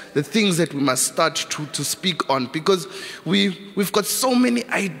that's the things that we must start to speak on, because we've got so many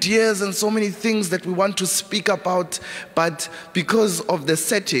ideas and so many things that we want to speak about, but because of the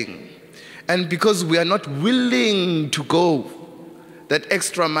setting and because we are not willing to go that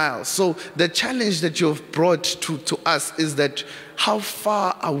extra mile. So the challenge that you've brought to us is that how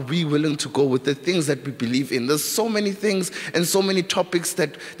far are we willing to go with the things that we believe in? There's so many things and so many topics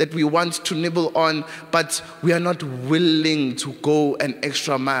that we want to nibble on, but we are not willing to go an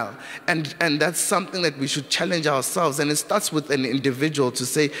extra mile. And that's something that we should challenge ourselves. And it starts with an individual to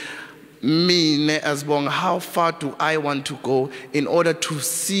say, me, as long, how far do I want to go in order to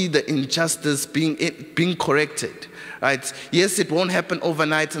see the injustice being corrected? Right? Yes, it won't happen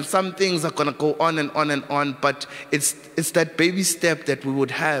overnight, and some things are going to go on and on and on, but it's that baby step that we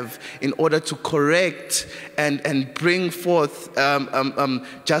would have in order to correct and bring forth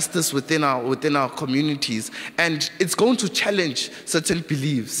justice within our communities. And it's going to challenge certain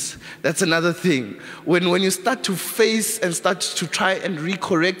beliefs. That's another thing. When you start to face and start to try and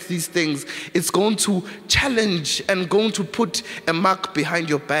recorrect these things, it's going to challenge and going to put a mark behind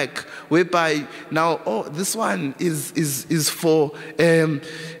your back, whereby now, oh, this one is for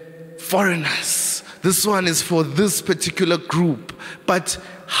foreigners. This one is for this particular group. But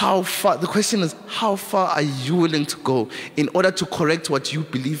how far, the question is, how far are you willing to go in order to correct what you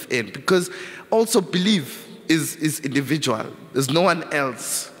believe in? Because also belief is individual. There's no one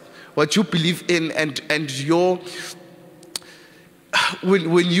else. What you believe in and your,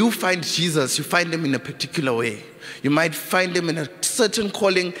 when you find Jesus, you find him in a particular way. You might find him in a certain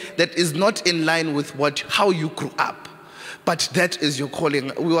calling that is not in line with how you grew up. But that is your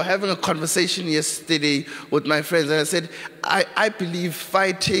calling. We were having a conversation yesterday with my friends, and I said, I believe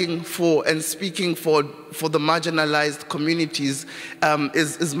fighting for and speaking for the marginalized communities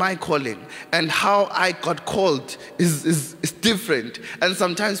is my calling. And how I got called is different. And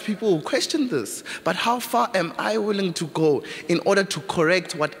sometimes people will question this. But how far am I willing to go in order to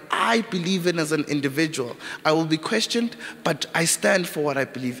correct what I believe in as an individual? I will be questioned, but I stand for what I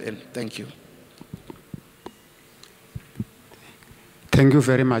believe in. Thank you. Thank you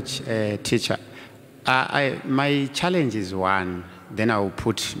very much, teacher. My challenge is one, then I will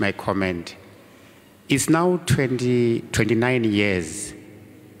put my comment. It's now 29 years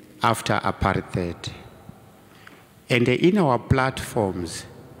after apartheid. And in our platforms,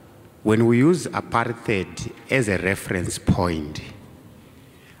 when we use apartheid as a reference point,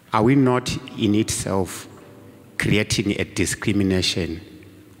 are we not in itself creating a discrimination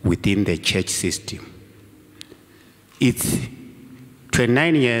within the church system? It's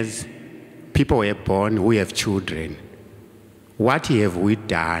 29 years, people were born, we have children. What have we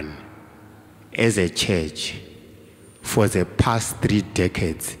done as a church for the past 3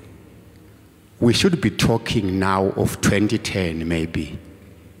 decades? We should be talking now of 2010 maybe,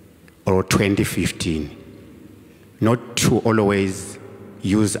 or 2015, not to always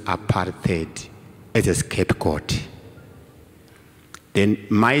use apartheid as a scapegoat. Then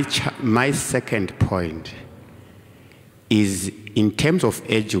my second point is in terms of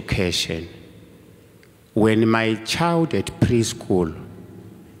education. When my child at preschool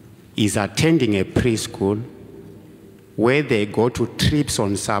is attending a preschool where they go to trips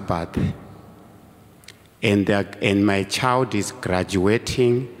on Sabbath, and my child is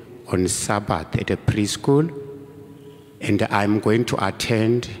graduating on Sabbath at a preschool, and I'm going to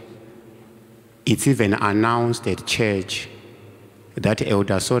attend, it's even announced at church that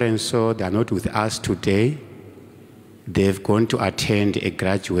Elder so-and-so, they are not with us today. They've gone to attend a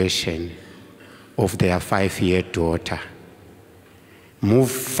graduation of their 5-year daughter.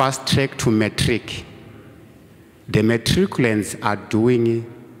 Move fast track to matric. The matriculants are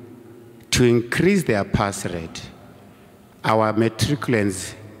doing to increase their pass rate. Our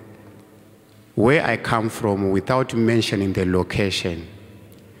matriculants, where I come from, without mentioning the location,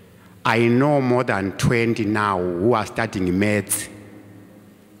 I know more than 20 now who are studying maths,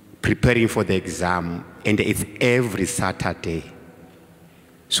 preparing for the exam, and it's every Saturday.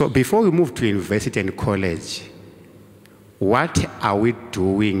 So before we move to university and college, what are we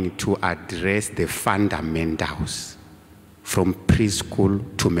doing to address the fundamentals from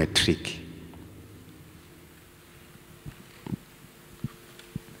preschool to matric?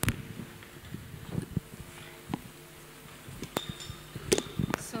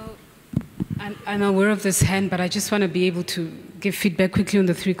 So I'm aware of this hand, but I just want to be able to give feedback quickly on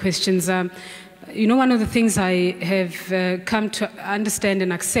the 3 questions. You know, one of the things I have come to understand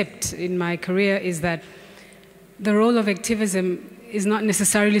and accept in my career is that the role of activism is not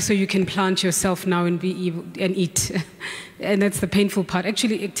necessarily so you can plant yourself now and be evil and eat. And that's the painful part.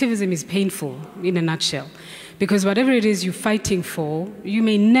 Actually, activism is painful in a nutshell. Because whatever it is you're fighting for, you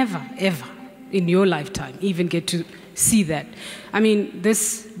may never, ever in your lifetime even get to see that. I mean,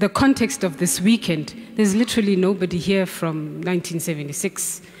 the context of this weekend, there's literally nobody here from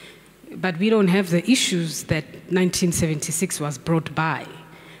 1976. But we don't have the issues that 1976 was brought by.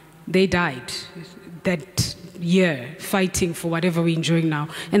 They died that year fighting for whatever we're enjoying now.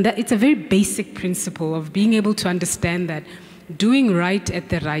 And that it's a very basic principle of being able to understand that doing right at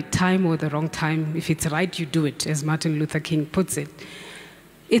the right time or the wrong time, if it's right, you do it, as Martin Luther King puts it.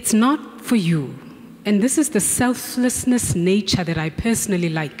 It's not for you. And this is the selflessness nature that I personally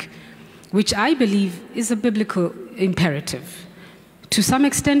like, which I believe is a biblical imperative. To some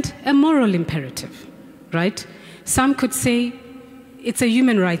extent, a moral imperative, right? Some could say it's a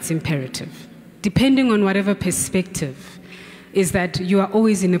human rights imperative, depending on whatever perspective, is that you are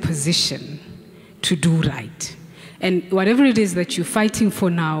always in a position to do right. And whatever it is that you're fighting for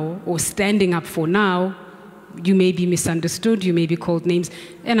now or standing up for now, you may be misunderstood, you may be called names.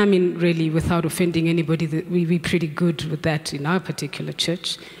 And I mean, really, without offending anybody, we're pretty good with that in our particular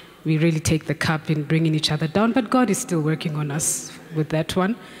church. We really take the cup in bringing each other down, but God is still working on us with that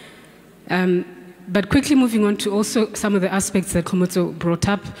one. But quickly moving on to also some of the aspects that Komoto brought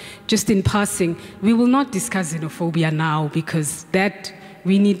up, just in passing, we will not discuss xenophobia now because that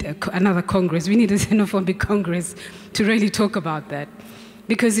we need another Congress. We need a xenophobic Congress to really talk about that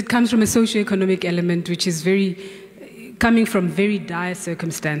because it comes from a socioeconomic element which is coming from very dire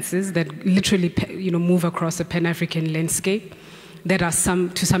circumstances that literally move across a Pan-African landscape that are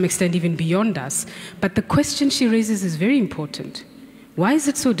to some extent even beyond us. But the question she raises is very important. Why is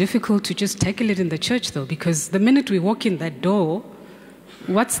it so difficult to just tackle it in the church, though? Because the minute we walk in that door,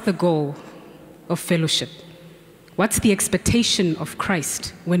 what's the goal of fellowship? What's the expectation of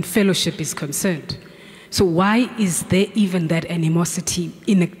Christ when fellowship is concerned? So why is there even that animosity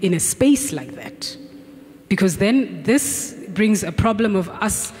in a space like that? Because then this brings a problem of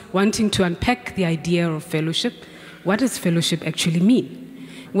us wanting to unpack the idea of fellowship. What does fellowship actually mean?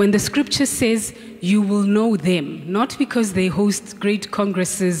 When the scripture says you will know them, not because they host great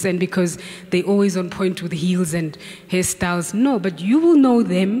congresses and because they're always on point with heels and hairstyles, no, but you will know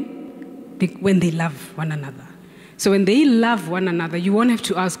them when they love one another. So when they love one another, you won't have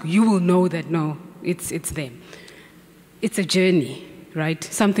to ask, you will know that, no, it's them. It's a journey, right?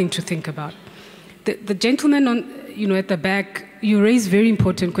 Something to think about. The gentleman at the back, you raise very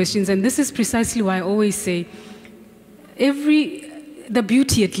important questions, and this is precisely why I always say, the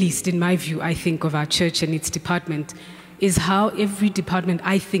beauty, at least in my view, I think, of our church and its department is how every department,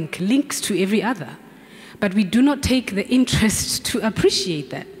 I think, links to every other. But we do not take the interest to appreciate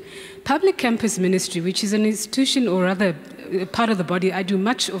that. Public campus ministry, which is an institution or rather part of the body, I do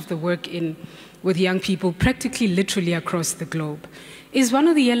much of the work with young people practically literally across the globe, is one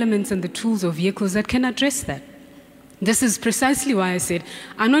of the elements and the tools or vehicles that can address that. This is precisely why I said,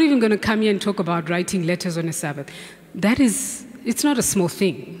 I'm not even going to come here and talk about writing letters on a Sabbath. It's not a small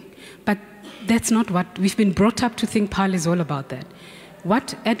thing, but that's not what we've been brought up to think PAL is all about that.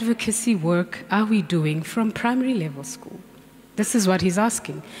 What advocacy work are we doing from primary level school? This is what he's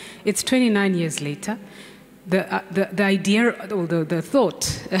asking. It's 29 years later. The idea or the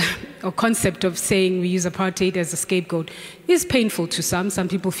thought or concept of saying we use apartheid as a scapegoat is painful to some. Some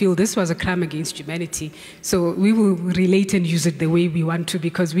people feel this was a crime against humanity. So we will relate and use it the way we want to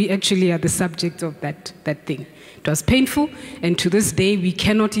because we actually are the subject of that thing. It was painful, and to this day, we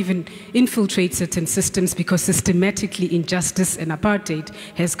cannot even infiltrate certain systems because systematically injustice and apartheid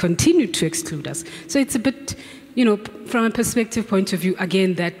has continued to exclude us. So it's a bit, from a perspective point of view,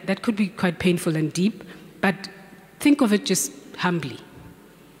 again, that could be quite painful and deep, but think of it just humbly.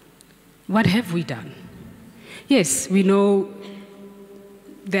 What have we done? Yes, we know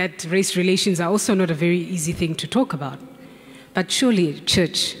that race relations are also not a very easy thing to talk about. But surely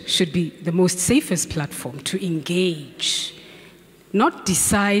church should be the most safest platform to engage, not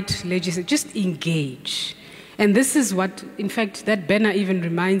decide, legislate, just engage. And this is what, in fact, that banner even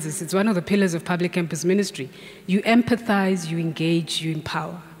reminds us, it's one of the pillars of public campus ministry. You empathize, you engage, you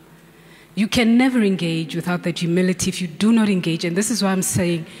empower. You can never engage without that humility if you do not engage. And this is why I'm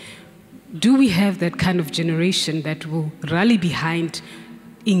saying, do we have that kind of generation that will rally behind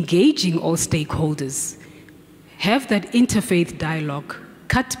engaging all stakeholders? Have that interfaith dialogue,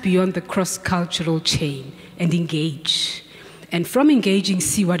 cut beyond the cross-cultural chain and engage. And from engaging,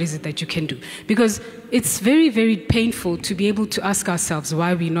 see what is it that you can do. Because it's very, very painful to be able to ask ourselves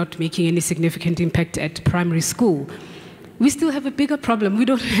why we're not making any significant impact at primary school. We still have a bigger problem. We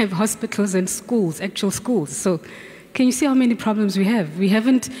don't have hospitals and schools, actual schools. So, Can you see how many problems we have? We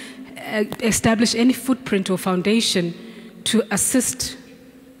haven't established any footprint or foundation to assist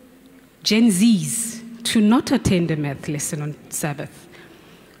Gen Zs to not attend a math lesson on Sabbath.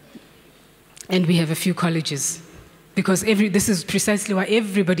 And we have a few colleges, because this is precisely why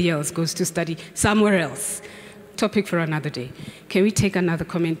everybody else goes to study somewhere else. Topic for another day. Can we take another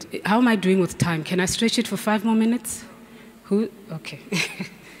comment? How am I doing with time? Can I stretch it for 5 more minutes? Who? Okay.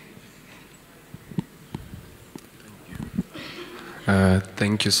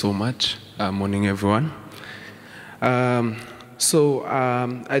 Thank you so much. Morning, everyone. I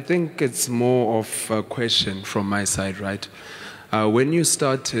think it's more of a question from my side, right? When you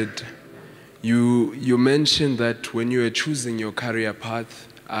started, you mentioned that when you were choosing your career path,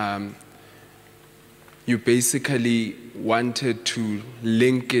 you basically wanted to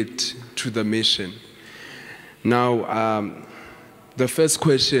link it to the mission. Now, the first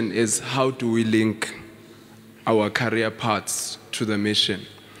question is, how do we link our career paths to the mission?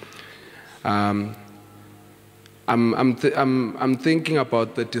 I'm thinking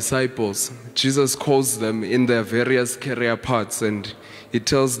about the disciples. Jesus calls them in their various career paths, and he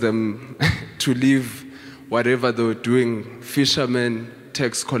tells them to leave whatever they were doing, fishermen,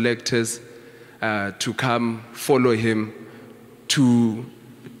 tax collectors, to come follow him to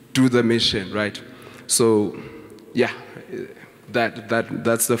do the mission, right? So, yeah,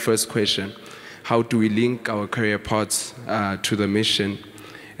 that's the first question. How do we link our career paths to the mission?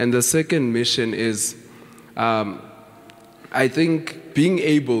 And the second mission is, I think being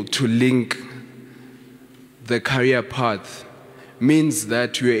able to link the career path means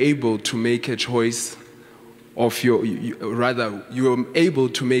that you're able to make a choice of you're able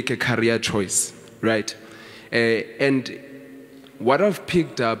to make a career choice, right? And what I've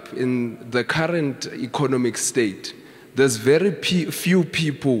picked up in the current economic state, there's very few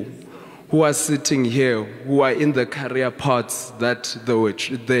people who are sitting here who are in the career paths that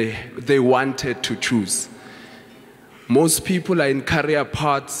they wanted to choose. Most people are in career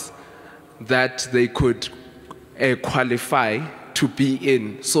paths that they could qualify to be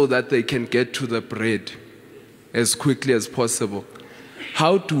in so that they can get to the bread as quickly as possible.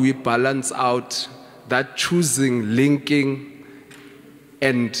 How do we balance out that choosing, linking,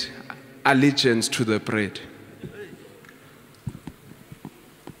 and allegiance to the bread?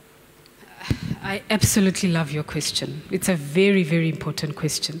 I absolutely love your question. It's a very, very important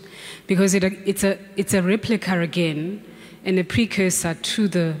question, because it's a replica again and a precursor to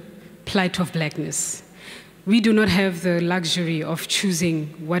the plight of blackness. We do not have the luxury of choosing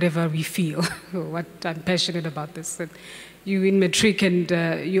whatever we feel. What I'm passionate about this. That you in matric and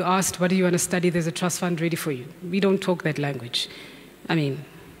you asked, what do you want to study? There's a trust fund ready for you. We don't talk that language. I mean,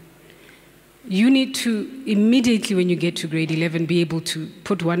 you need to immediately, when you get to grade 11, be able to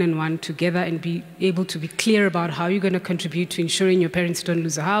put one and one together and be able to be clear about how you're going to contribute to ensuring your parents don't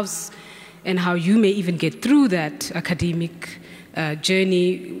lose a house, and how you may even get through that academic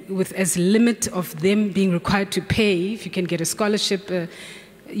journey with as limit of them being required to pay. If you can get a scholarship,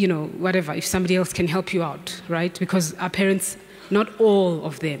 you know, whatever, if somebody else can help you out, right? Because our parents, not all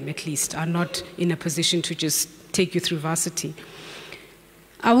of them at least, are not in a position to just take you through varsity.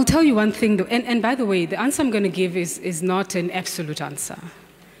 I will tell you one thing, though, and by the way, the answer I'm going to give is not an absolute answer,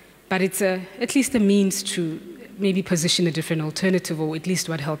 but it's at least a means to maybe position a different alternative, or at least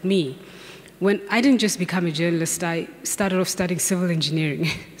what helped me. When I didn't just become a journalist, I started off studying civil engineering,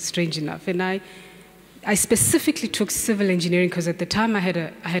 strange enough, and I specifically took civil engineering because at the time I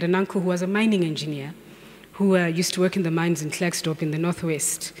had an uncle who was a mining engineer who used to work in the mines in Klerksdorp in the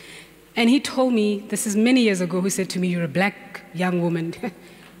northwest. And he told me, this is many years ago, who said to me, you're a black young woman.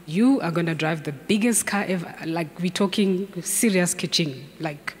 You are going to drive the biggest car ever. Like, we're talking serious kitchen.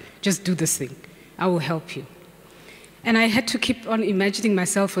 Like, just do this thing. I will help you. And I had to keep on imagining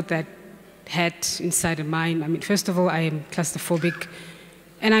myself with that hat inside a mine. I mean, first of all, I am claustrophobic.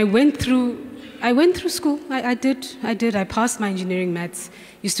 And I went through school. I did. I passed my engineering maths.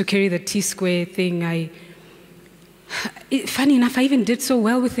 Used to carry the T-square thing. Funny enough, I even did so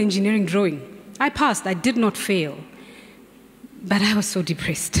well with engineering drawing. I passed. I did not fail. But I was so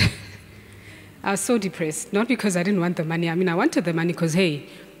depressed. I was so depressed. Not because I didn't want the money. I mean, I wanted the money because, hey,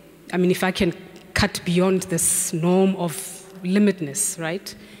 I mean, if I can cut beyond this norm of limitness,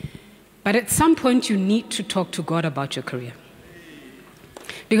 right? But at some point, you need to talk to God about your career.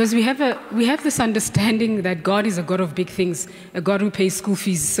 Because we have this understanding that God is a God of big things, a God who pays school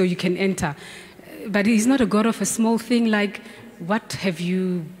fees so you can enter. But he's not a God of a small thing like, what have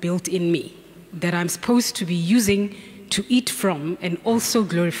you built in me that I'm supposed to be using to eat from and also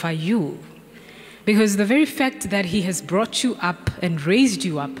glorify you? Because the very fact that he has brought you up and raised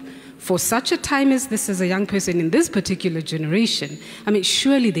you up for such a time as this, as a young person in this particular generation, I mean,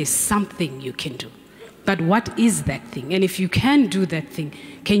 surely there's something you can do. But what is that thing? And if you can do that thing,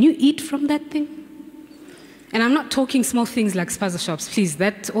 can you eat from that thing? And I'm not talking small things like spaza shops, please.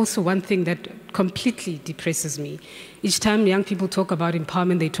 That's also one thing that completely depresses me. Each time young people talk about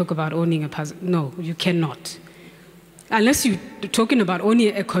empowerment, they talk about owning a puzzle. No, you cannot. Unless you're talking about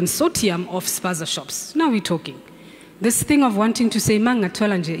owning a consortium of spaza shops. Now we're talking. This thing of wanting to say, you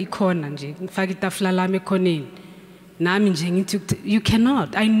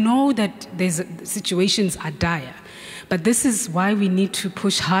cannot. I know that situations are dire, but this is why we need to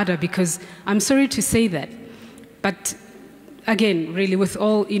push harder, because I'm sorry to say that, but again, really with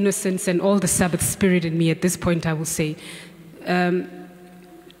all innocence and all the Sabbath spirit in me at this point, I will say, the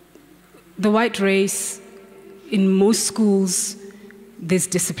white race, in most schools, there's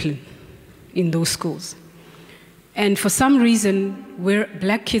discipline in those schools. And for some reason, where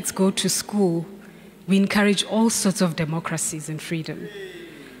black kids go to school, we encourage all sorts of democracies and freedom.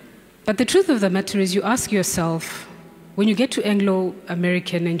 But the truth of the matter is, you ask yourself, when you get to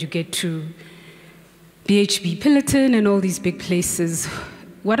Anglo-American and you get to BHB Pillarton and all these big places,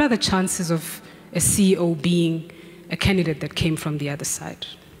 what are the chances of a CEO being a candidate that came from the other side?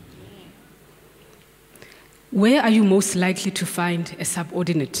 Where are you most likely to find a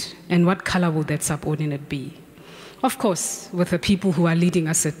subordinate, and what color will that subordinate be? Of course, with the people who are leading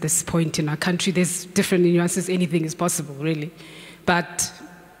us at this point in our country, there's different nuances. Anything is possible, really. But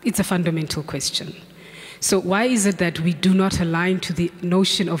it's a fundamental question. So why is it that we do not align to the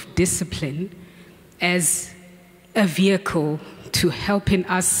notion of discipline as a vehicle to helping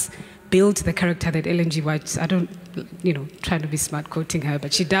us build the character that Ellen G. White, I don't, trying to be smart quoting her,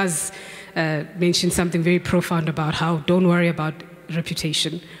 but she does mention something very profound about how don't worry about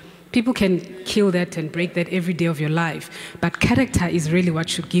reputation. People can kill that and break that every day of your life. But character is really what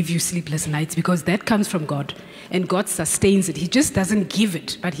should give you sleepless nights, because that comes from God. And God sustains it. He just doesn't give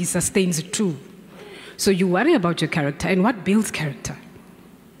it, but He sustains it too. So you worry about your character. And what builds character?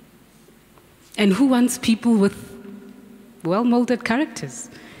 And who wants people with well-molded characters?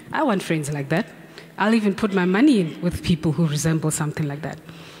 I want friends like that. I'll even put my money in with people who resemble something like that.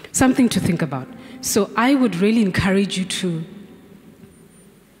 Something to think about. So I would really encourage you to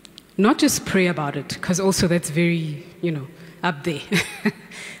not just pray about it, because also that's very, up there.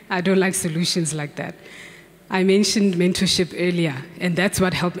 I don't like solutions like that. I mentioned mentorship earlier, and that's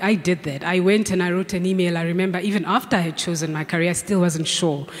what helped. I did that. I went and I wrote an email. I remember even after I had chosen my career, I still wasn't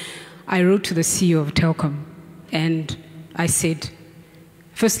sure. I wrote to the CEO of Telkom, and I said,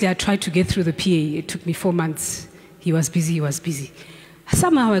 firstly, I tried to get through the PA. It took me 4 months. He was busy.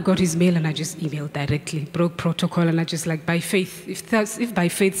 Somehow I got his mail and I just emailed directly, broke protocol, and I just by faith, if by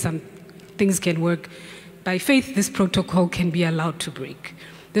faith some things can work, by faith this protocol can be allowed to break.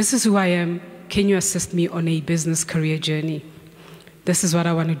 This is who I am. Can you assist me on a business career journey? This is what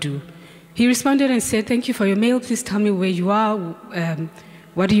I want to do. He responded and said, thank you for your mail. Please tell me where you are.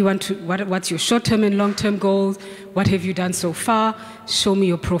 What do you want to, what's your short-term and long-term goals? What have you done so far? Show me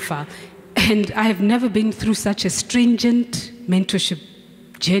your profile. And I have never been through such a stringent mentorship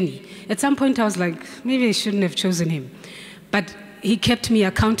journey. At some point I was like, maybe I shouldn't have chosen him. But he kept me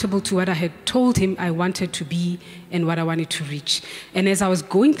accountable to what I had told him I wanted to be and what I wanted to reach. And as I was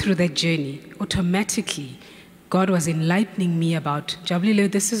going through that journey, automatically God was enlightening me about, Jabulile,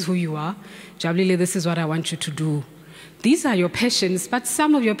 this is who you are. Jabulile, this is what I want you to do. These are your passions, but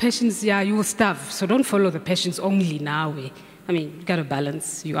some of your passions, you will starve. So don't follow the passions only now. I mean, you got to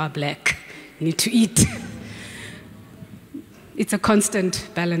balance. You are black. You need to eat. It's a constant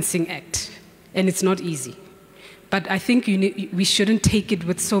balancing act, and it's not easy. But I think we shouldn't take it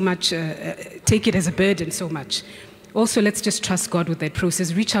with so much, take it as a burden so much. Also, let's just trust God with that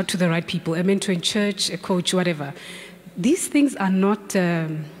process. Reach out to the right people, a mentor in church, a coach, whatever. These things are not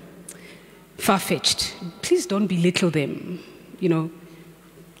far-fetched. Please don't belittle them.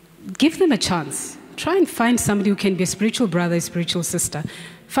 Give them a chance. Try and find somebody who can be a spiritual brother, a spiritual sister.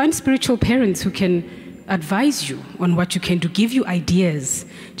 Find spiritual parents who can advise you on what you can do, give you ideas.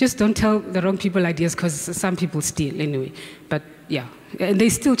 Just don't tell the wrong people ideas, because some people steal anyway. But yeah, and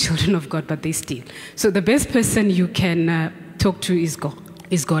they're still children of God, but they steal. So the best person you can talk to is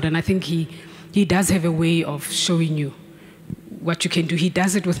God. And I think he does have a way of showing you what you can do. He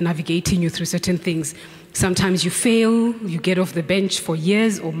does it with navigating you through certain things. Sometimes you fail, you get off the bench for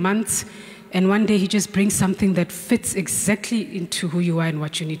years or months, and one day he just brings something that fits exactly into who you are and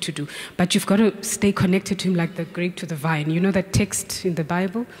what you need to do. But you've got to stay connected to him like the grape to the vine. You know that text in the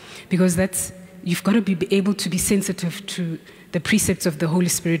Bible? Because you've got to be able to be sensitive to the precepts of the Holy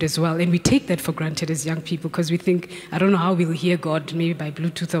Spirit as well. And we take that for granted as young people because we think, I don't know how we'll hear God, maybe by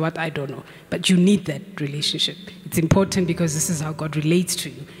Bluetooth or what, I don't know. But you need that relationship. It's important because this is how God relates to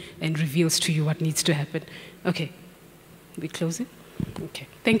you and reveals to you what needs to happen. Okay, we close it? Okay,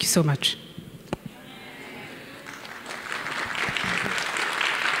 thank you so much.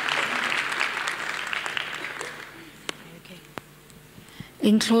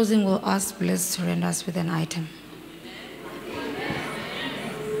 In closing, we'll ask Bliss to render us with an item.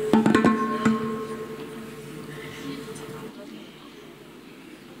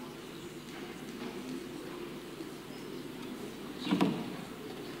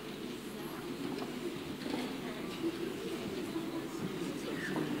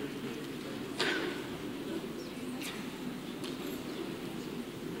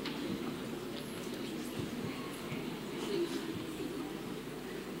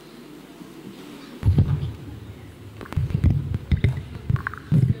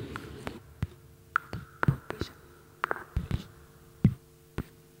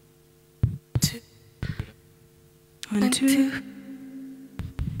 One, two.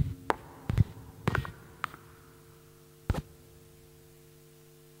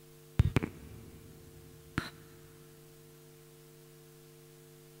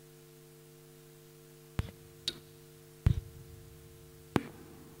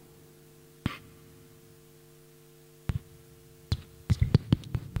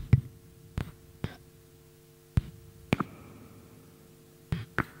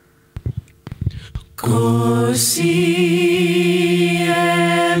 Kosi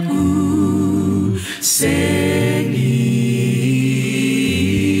egu senizwa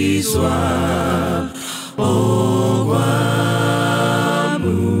ogwamu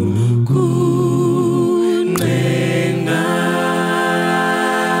kunenga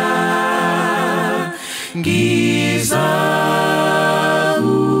ngiza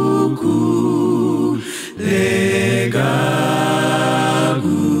ukulega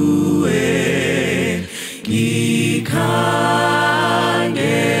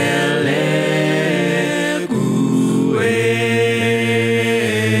Kangele kuwe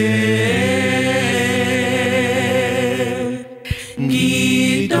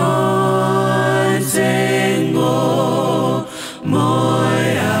ngidonse ngo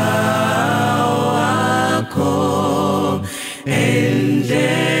moya wakho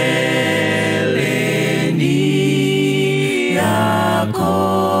endleleni yakho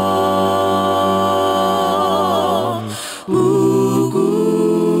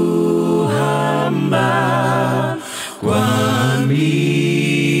kwami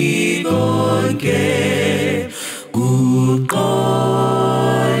konke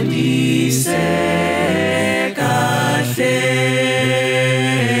kuqondise kahle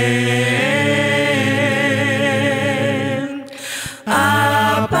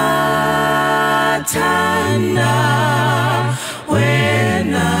abathanda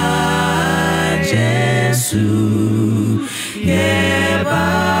wena Jesu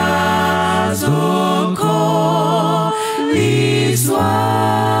yebazokholiswa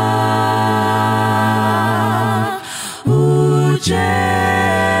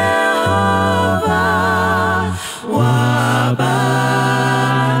uJehova wabahanqa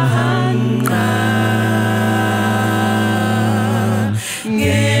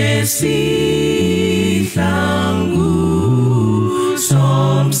ngesihlangu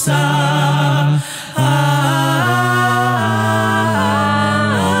somsa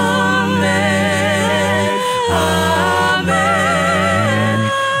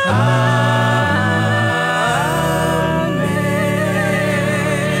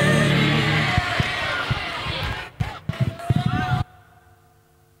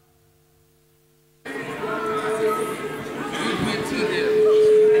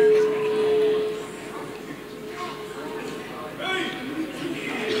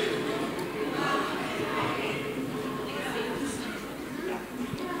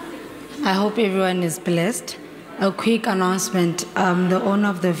I hope everyone is blessed. A quick announcement. The owner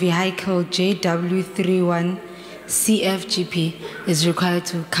of the vehicle JW31 CFGP is required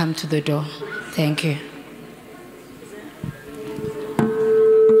to come to the door. Thank you.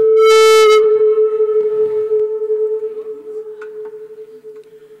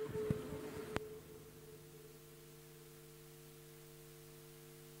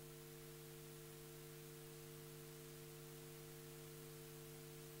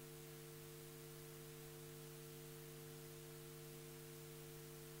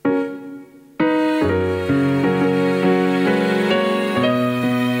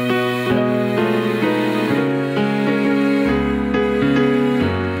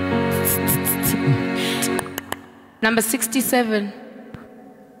 Number 67.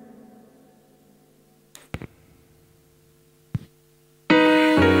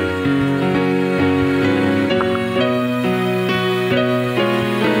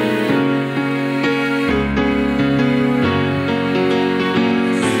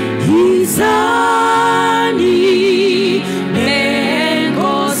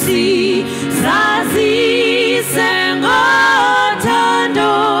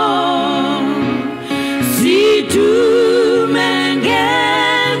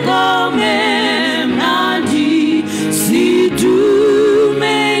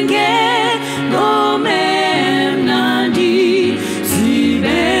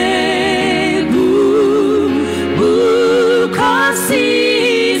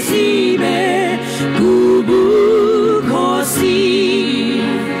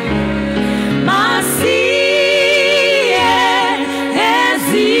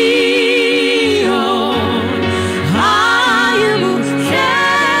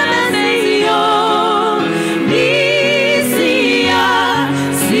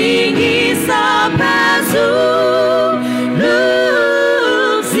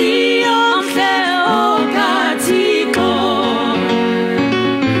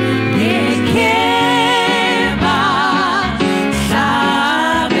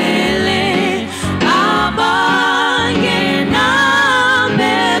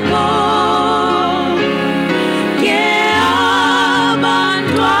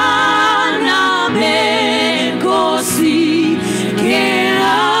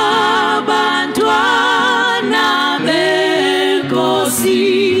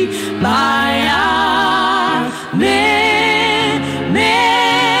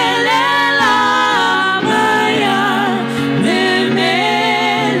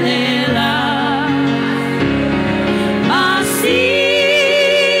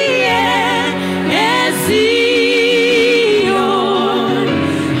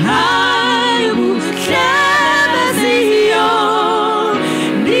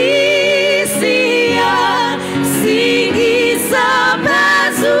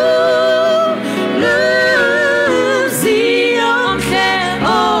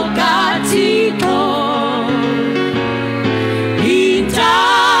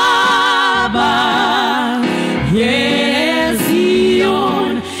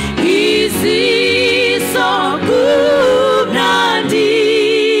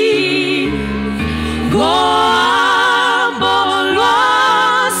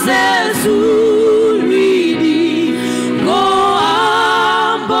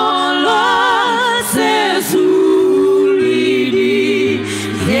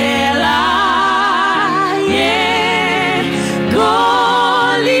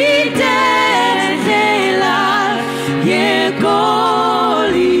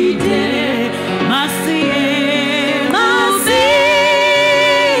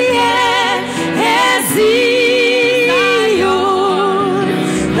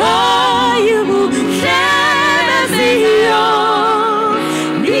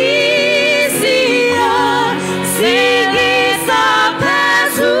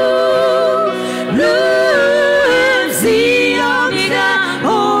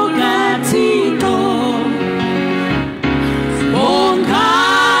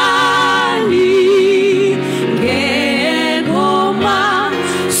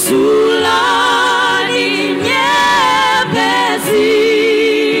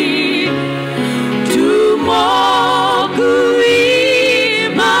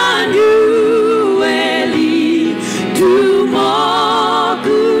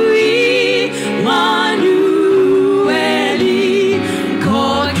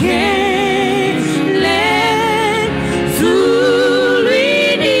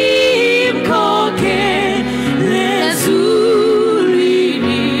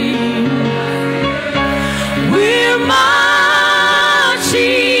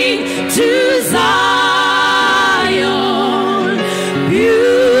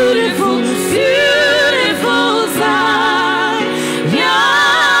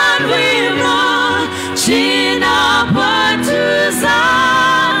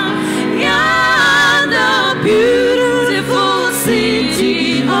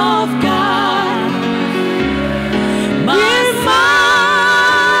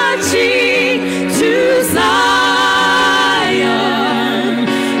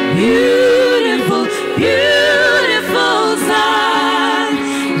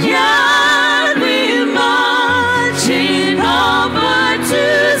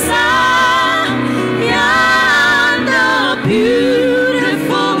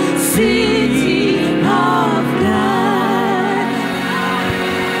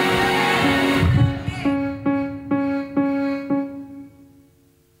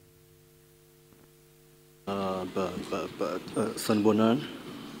 Sanbonan.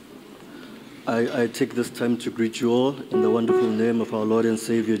 I take this time to greet you all in the wonderful name of our Lord and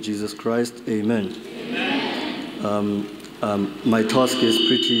Savior Jesus Christ. Amen. My task is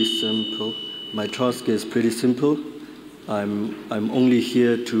pretty simple. I'm only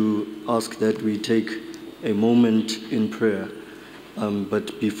here to ask that we take a moment in prayer.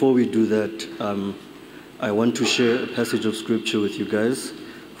 But before we do that, I want to share a passage of scripture with you guys,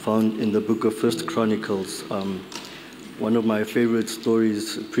 found in the book of 1 Chronicles. One of my favorite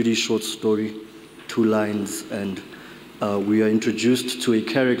stories, a pretty short story, 2 lines, and we are introduced to a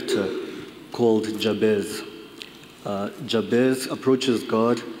character called Jabez. Jabez approaches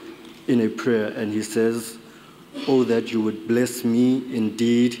God in a prayer, and he says, "Oh, that you would bless me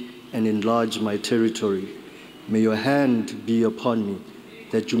indeed and enlarge my territory. May your hand be upon me,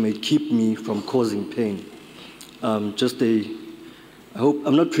 that you may keep me from causing pain." I hope,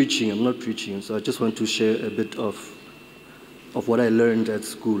 I'm not preaching, so I just want to share a bit of what I learned at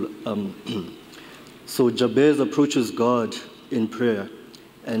school. So Jabez approaches God in prayer,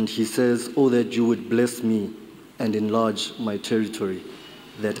 and he says, "Oh, that you would bless me and enlarge my territory,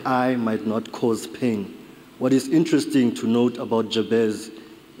 that I might not cause pain." What is interesting to note about Jabez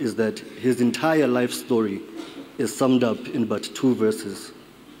is that his entire life story is summed up in but 2 verses.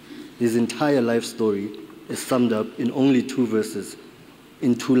 His entire life story is summed up in only 2 verses,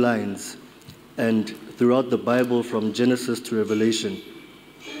 in 2 lines. And throughout the Bible, from Genesis to Revelation,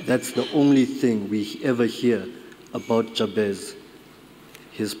 that's the only thing we ever hear about Jabez.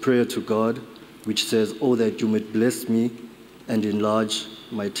 His prayer to God, which says, "Oh, that you might bless me and enlarge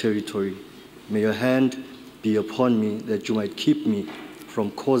my territory. May your hand be upon me, that you might keep me from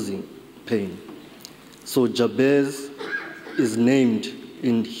causing pain." So Jabez is named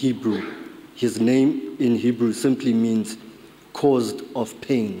in Hebrew. His name in Hebrew simply means caused of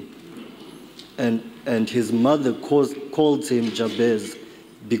pain. And his mother called him Jabez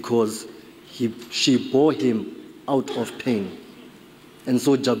because she bore him out of pain. And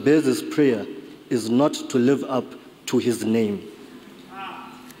so Jabez's prayer is not to live up to his name,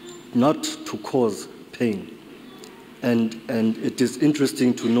 not to cause pain. And it is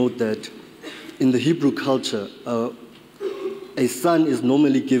interesting to note that in the Hebrew culture, a son is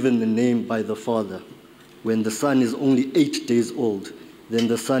normally given the name by the father. When the son is only 8 days old, then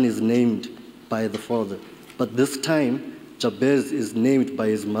the son is named by the father. But this time, Jabez is named by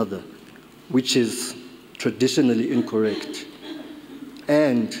his mother, which is traditionally incorrect.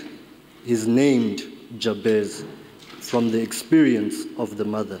 And he's named Jabez from the experience of the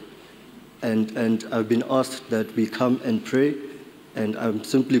mother. And I've been asked that we come and pray, and I'm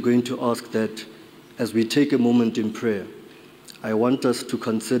simply going to ask that as we take a moment in prayer, I want us to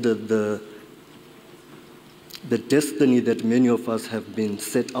consider the destiny that many of us have been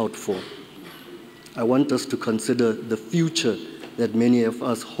set out for. I want us to consider the future that many of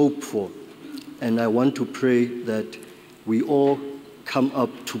us hope for. And I want to pray that we all come up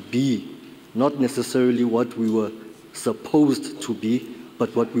to be not necessarily what we were supposed to be,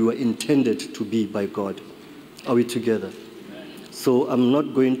 but what we were intended to be by God. Are we together? So I'm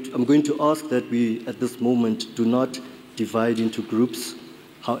going to ask that we, at this moment, do not divide into groups.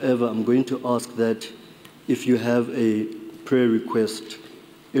 However, I'm going to ask that if you have a prayer request,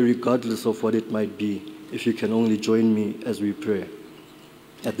 irregardless of what it might be, if you can only join me as we pray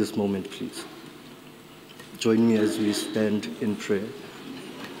at this moment, please. Join me as we stand in prayer.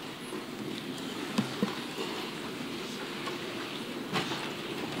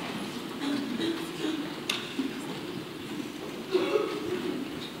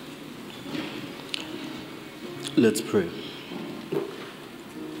 Let's pray.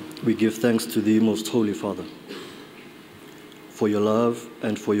 We give thanks to Thee, Most Holy Father, for your love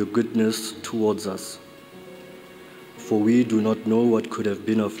and for your goodness towards us. For we do not know what could have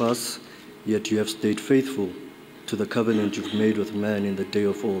been of us, yet you have stayed faithful to the covenant you've made with man in the day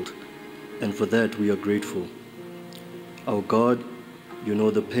of old, and for that we are grateful. Our God, you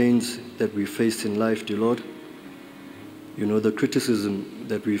know the pains that we face in life, dear Lord. You know the criticism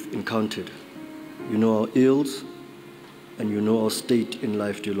that we've encountered. You know our ills, and you know our state in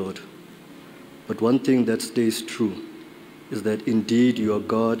life, dear Lord. But one thing that stays true is that indeed you are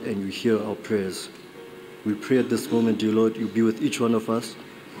God and you hear our prayers. We pray at this moment, dear Lord, you be with each one of us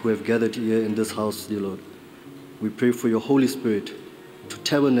who have gathered here in this house, dear Lord. We pray for your Holy Spirit to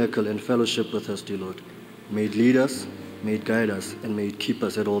tabernacle and fellowship with us, dear Lord. May it lead us, may it guide us, and may it keep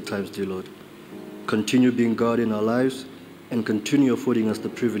us at all times, dear Lord. Continue being God in our lives and continue affording us the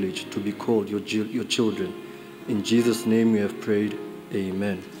privilege to be called your children. In Jesus' name we have prayed.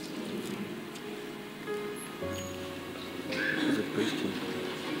 Amen. Is it question?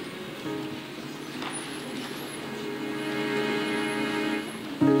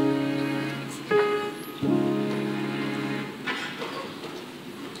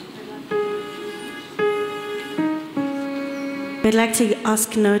 We'd like to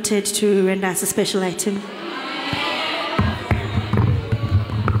ask Noted to render us a special item.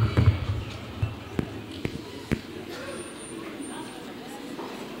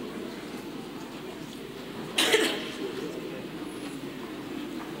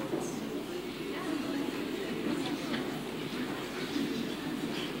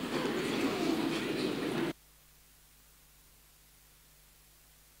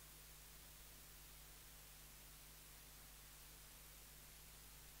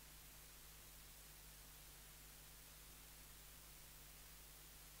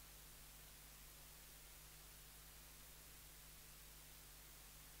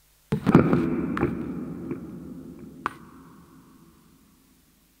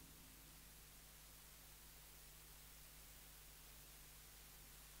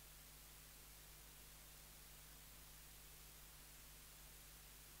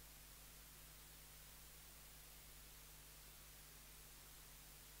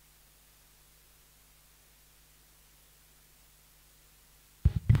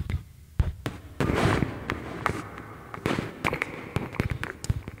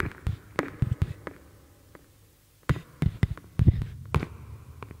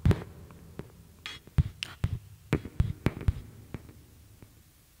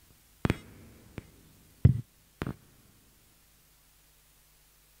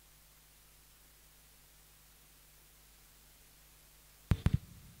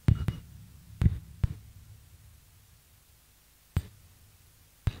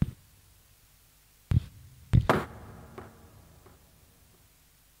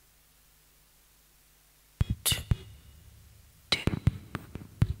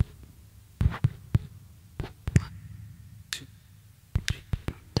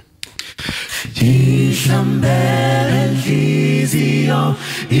 Ihlambele inhliziyo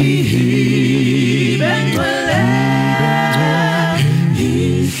ihibe ngcwele,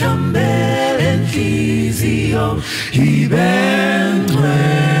 ihlambele inhliziyo ibe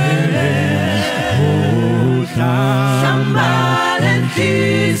ngcwele, hlambale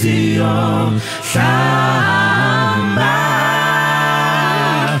inhliziyo hlamba,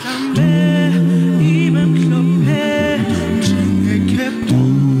 ibe mhlophe njengekhephu.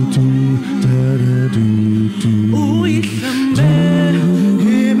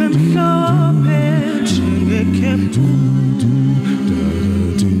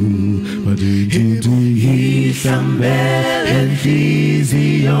 Ihlambele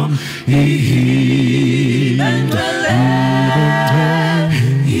inhliziyo ihibe ngcwele,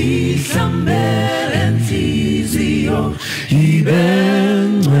 ihlambele inhliziyo ibe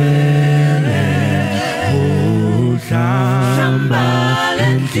ngcwele, hlambale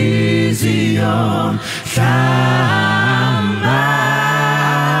inhliziyo hlamba,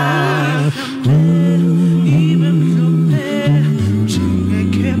 ibe mhlophe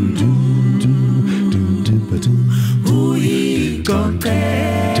njengekhephu. Uyiqoqe,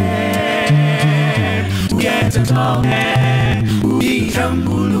 uyenze ngcono,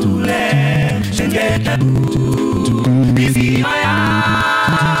 uyihlambulule njengekhephu. Inhliziyo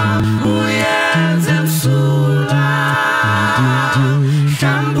yakho uyenze msulwa,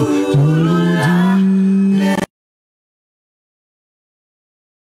 hlambulula.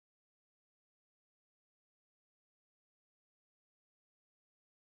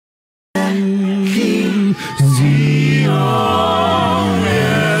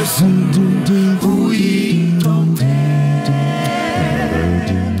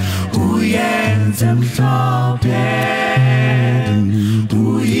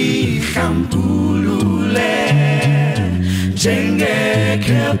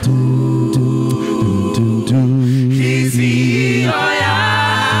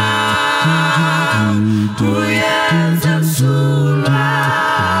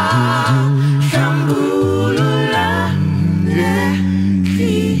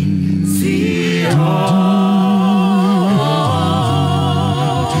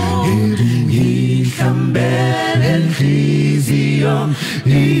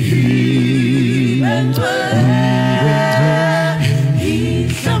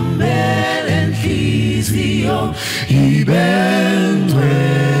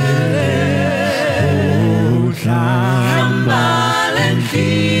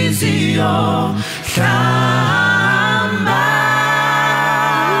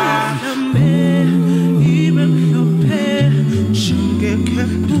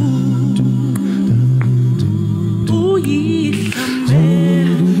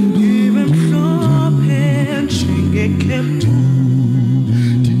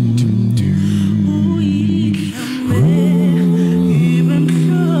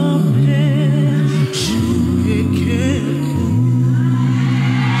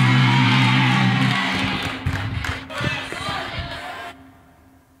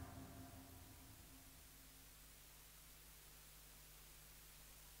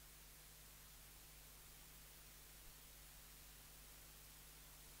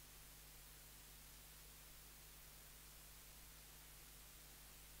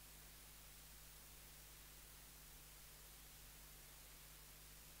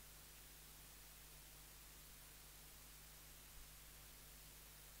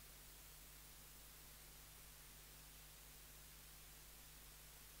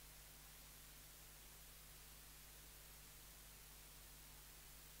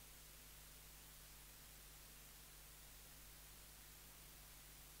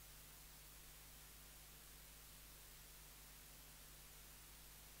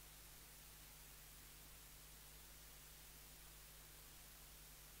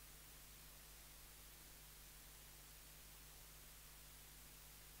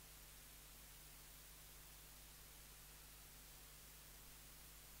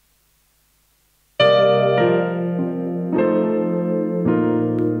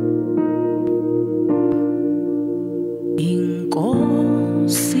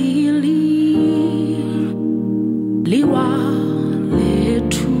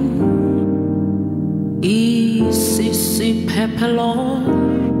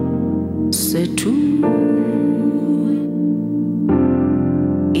 sethu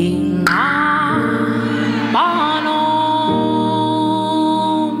ingxabano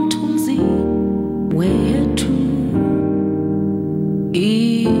mthunzi wethu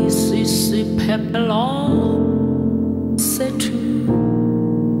isisiphephelo sethu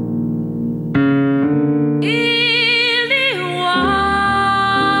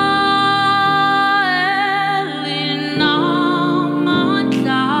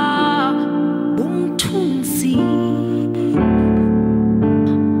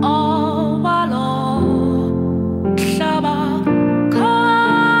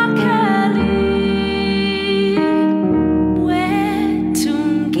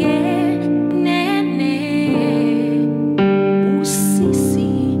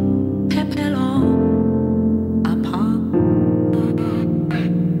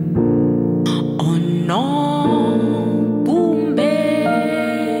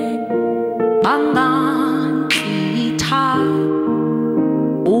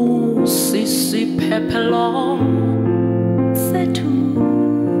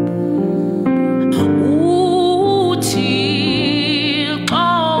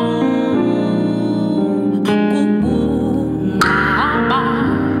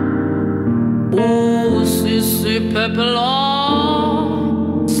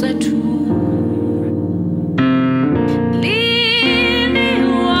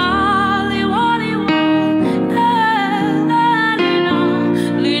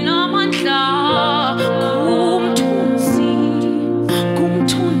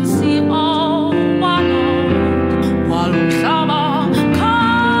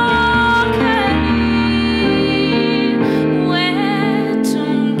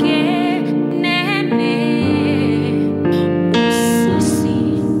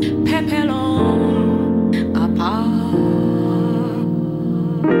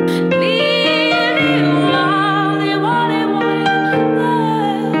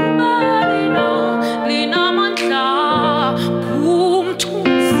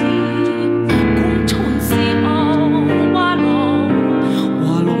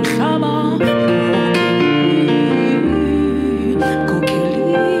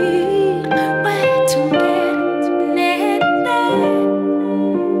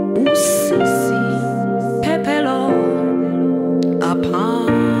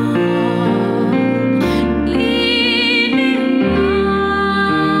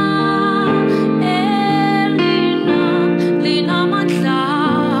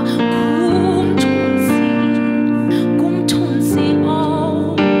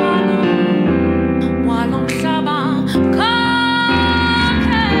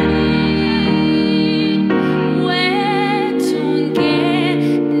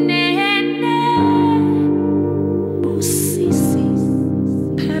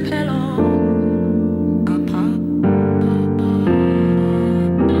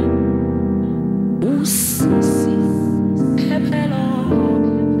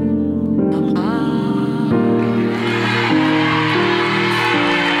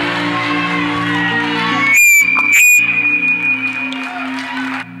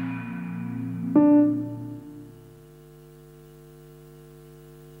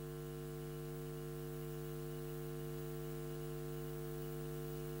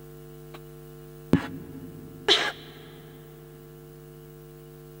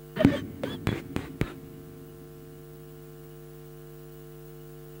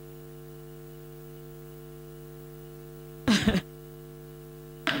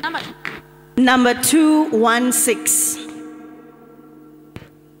Number 216.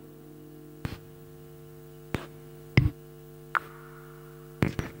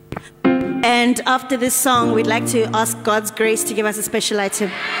 And after this song, we'd like to ask God's grace to give us a special item.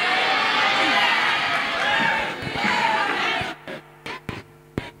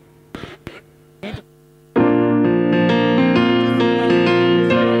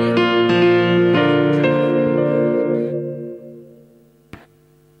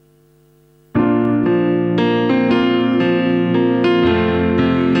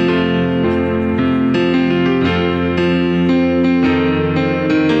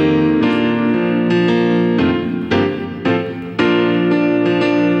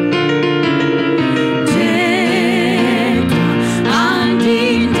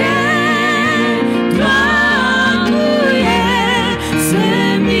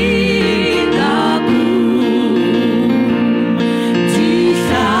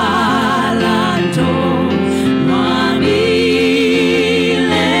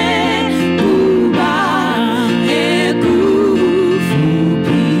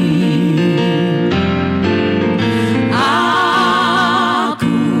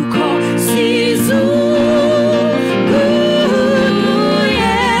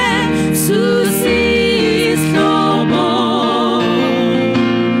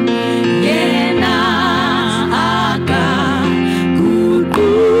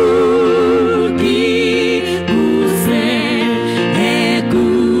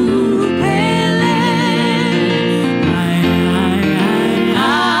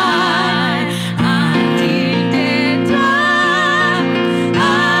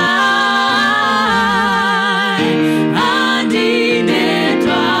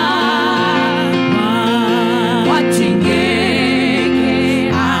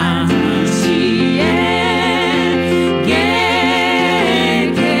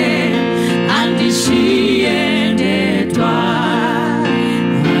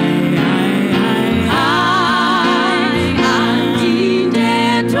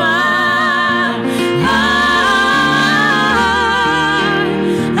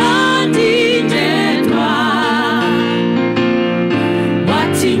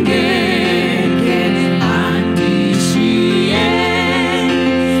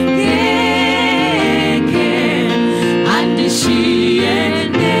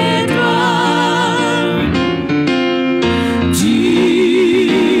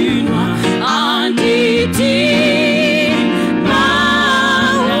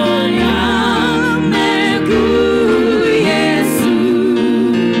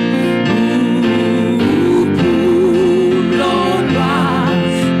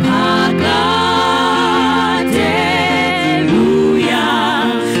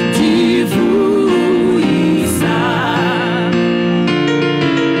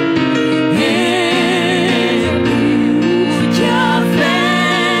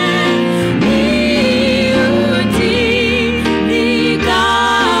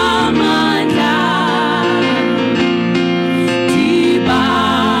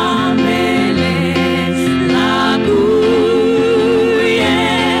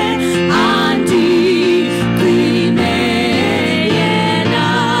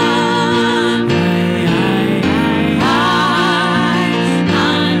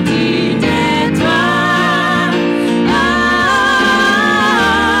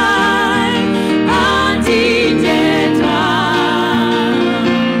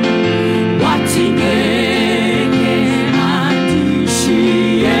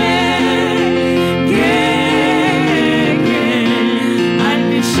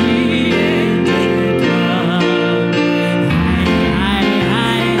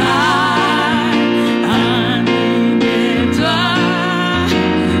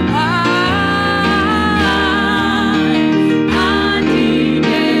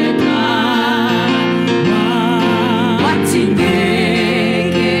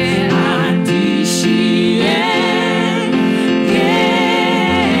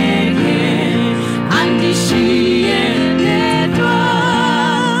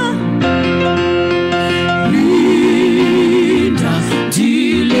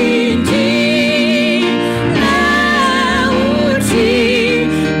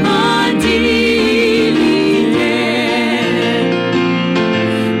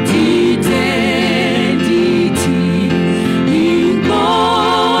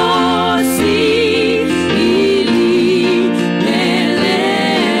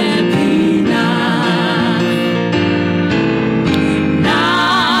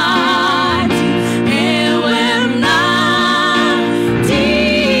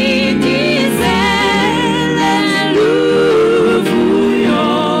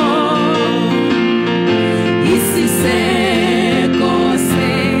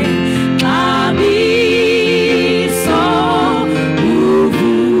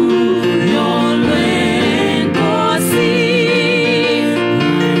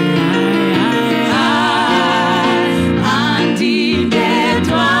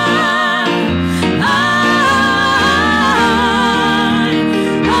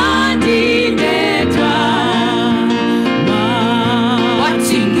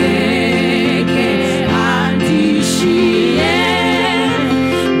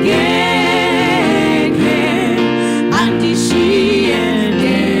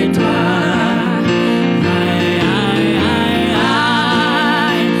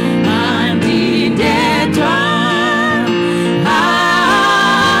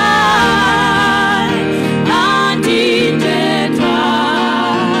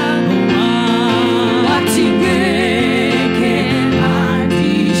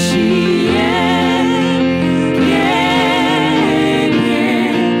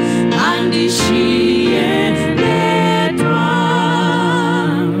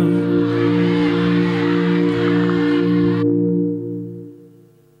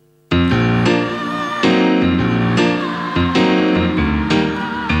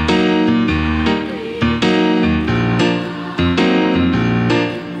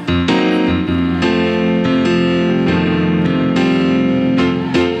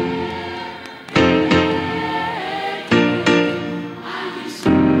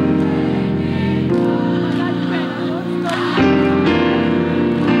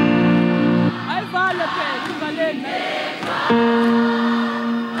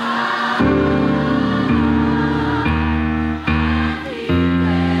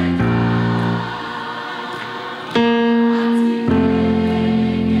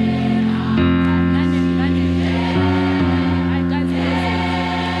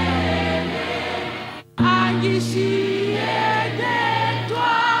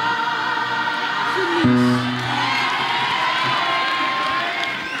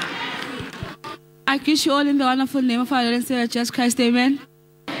 greet you all in the wonderful name of our Lord and Savior Jesus Christ, amen.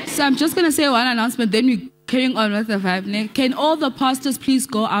 So I'm just going to say one announcement, then we're carrying on with the vibe. Can all the pastors please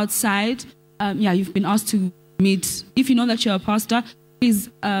go outside? Yeah, you've been asked to meet. If you know that you're a pastor, please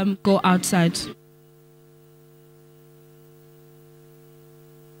go outside.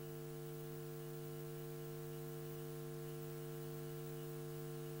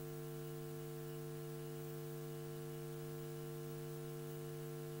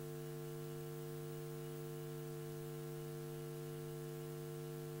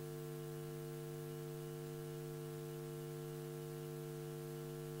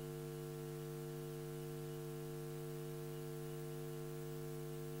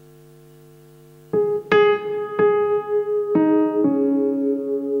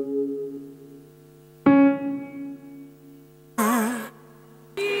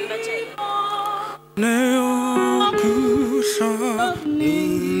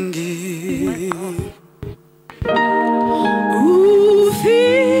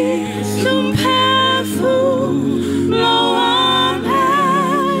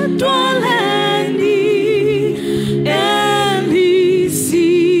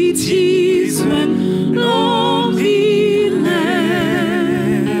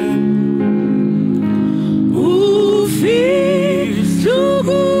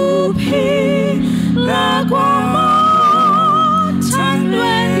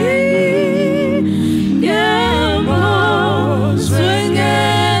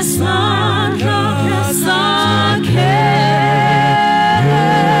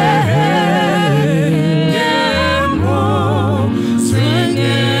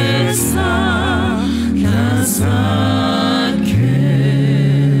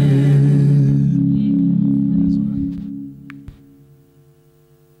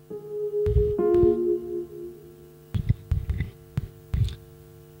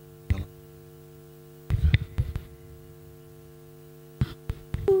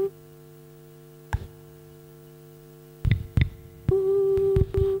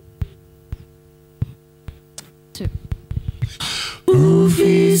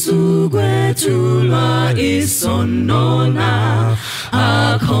 Ufisugwetulwa isonona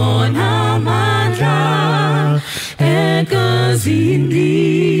akhona mandla egazini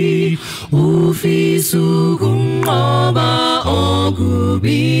ufisukunqoba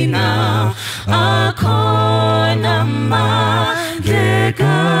okubina akhona mandla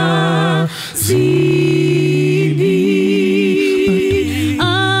egazini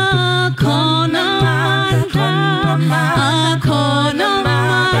akhona mandla akhona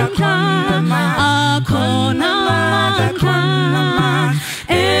akhona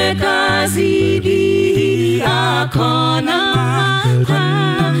egazini akhona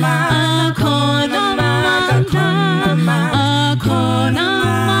akhona akhona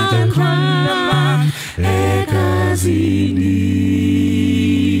egazini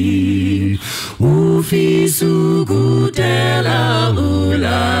ufisukutela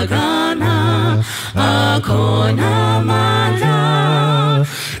ulagana akhona mandla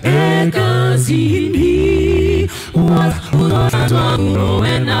egazini wathatha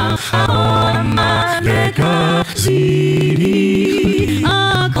wena akhona egazini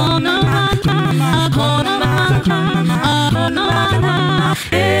akhona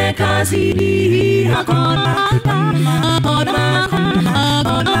egazini akhona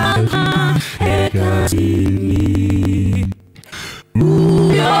egazini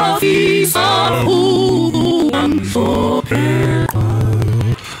uyafisa ukumhlophe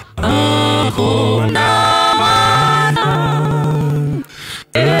akhona mana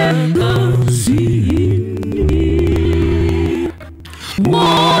egazini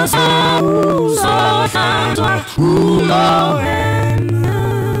woza uzahlanzwa ulowena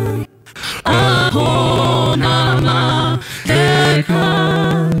akhona mana egazini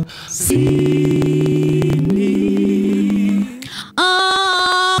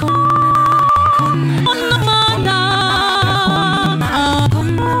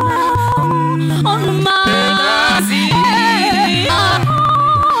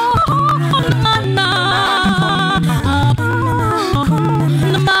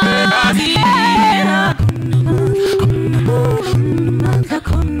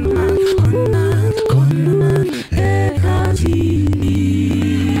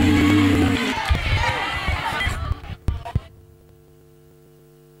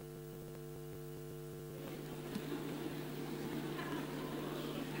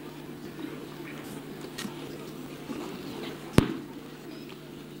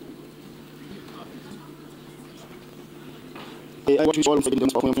I want you all for the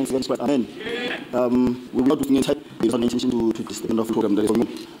conference, but amen. We will not do any type. It's not an intention to this kind of program that is for me.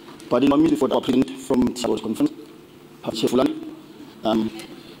 But in my music for the president, from TOC Conference,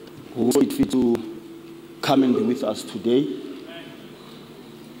 who saw it fit to come and be with us today.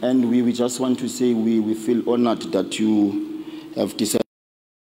 And we just want to say we feel honored that you have decided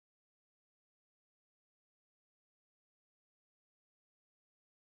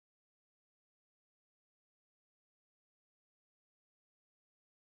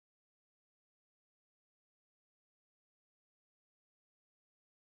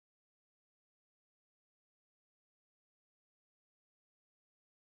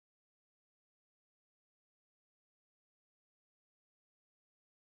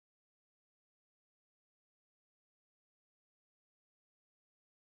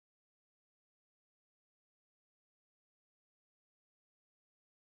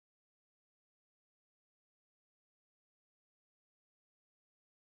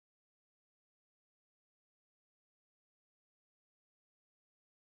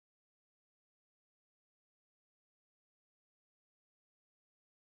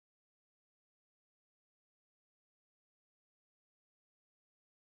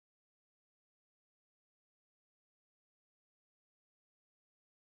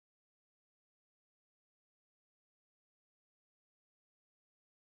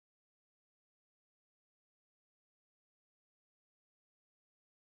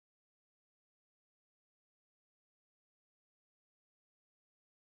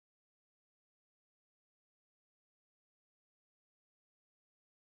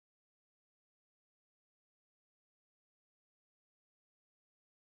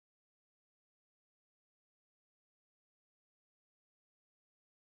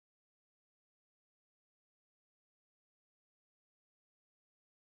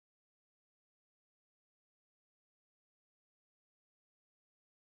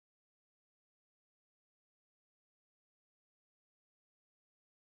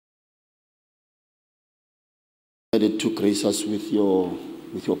to grace us with your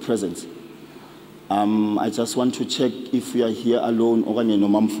presence. I just want to check if we are here alone or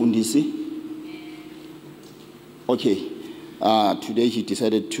Mfundisi. Okay. Today he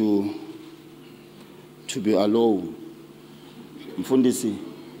decided to be alone. Mfundisi,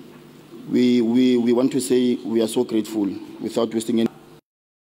 we want to say we are so grateful without wasting any.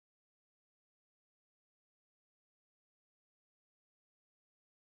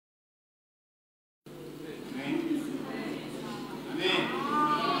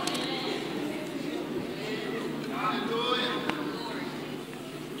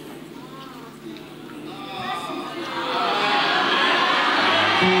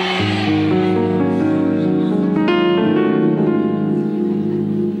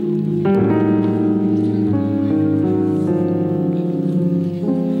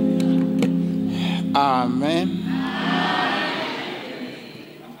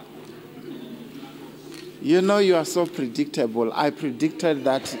 You know, you are so predictable. I predicted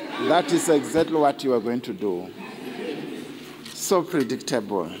that that is exactly what you are going to do. So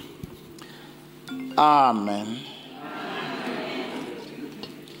predictable. Amen.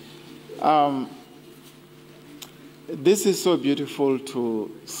 This is so beautiful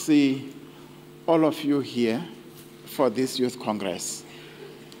to see all of you here for this Youth Congress.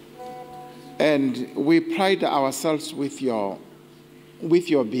 And we pride ourselves with your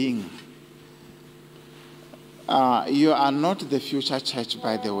being. You are not the future church,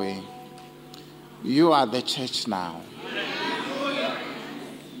 by the way. You are the church now.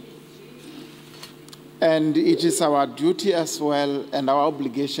 And it is our duty as well and our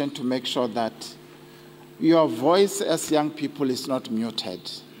obligation to make sure that your voice as young people is not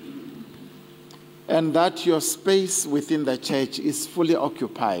muted. And that your space within the church is fully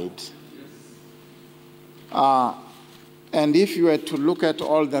occupied. And if you were to look at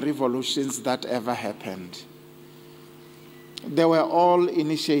all the revolutions that ever happened, they were all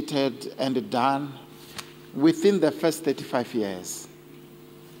initiated and done within the first 35 years.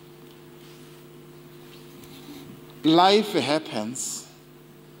 Life happens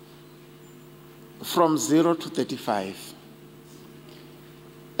from 0 to 35.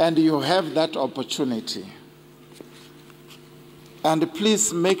 And you have that opportunity. And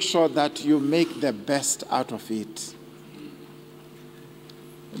please make sure that you make the best out of it.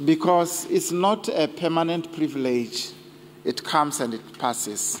 Because it's not a permanent privilege. It comes and it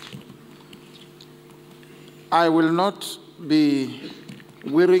passes. I will not be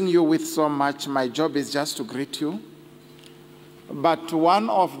wearying you with so much. My job is just to greet you. But one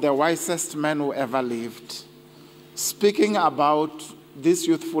of the wisest men who ever lived, speaking about this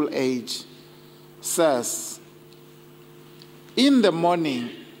youthful age, says, in the morning,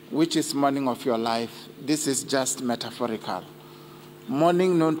 which is morning of your life, this is just metaphorical.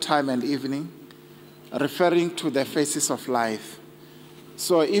 Morning, noontime, and evening, referring to the phases of life.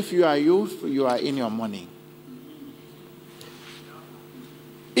 So if you are youth, you are in your morning.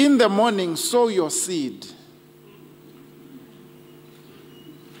 In the morning, sow your seed.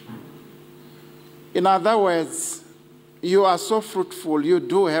 In other words, you are so fruitful, you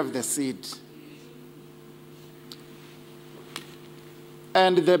do have the seed.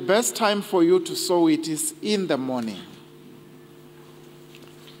 And the best time for you to sow it is in the morning.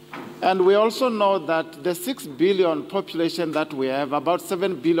 And we also know that the 6 billion population that we have, about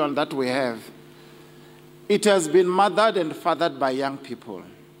 7 billion that we have, it has been mothered and fathered by young people.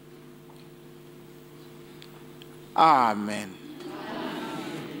 Amen.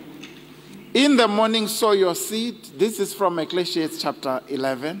 In the morning, sow your seed. This is from Ecclesiastes chapter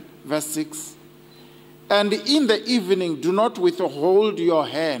 11, verse 6. And in the evening, do not withhold your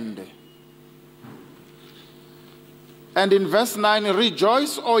hand. And in verse 9,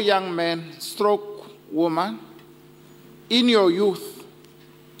 rejoice, O young man, stroke woman, in your youth,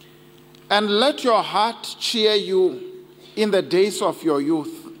 and let your heart cheer you in the days of your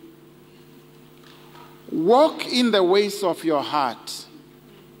youth. Walk in the ways of your heart,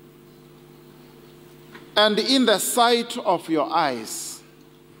 and in the sight of your eyes.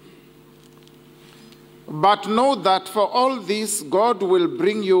 But know that for all this, God will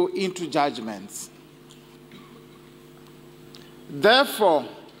bring you into judgments. Therefore,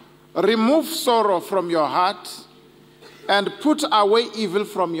 remove sorrow from your heart and put away evil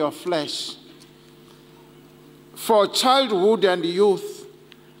from your flesh. For childhood and youth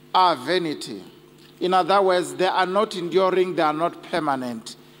are vanity. In other words, they are not enduring, they are not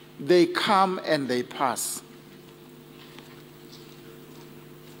permanent. They come and they pass.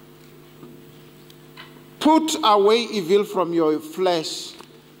 Put away evil from your flesh,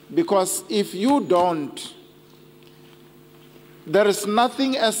 because if you don't, there is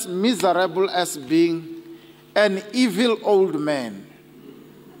nothing as miserable as being an evil old man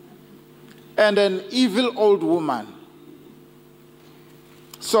and an evil old woman.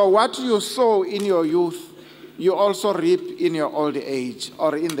 So what you sow in your youth, you also reap in your old age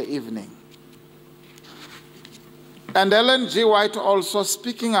or in the evening. And Ellen G. White also,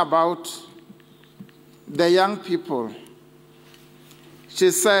 speaking about the young people,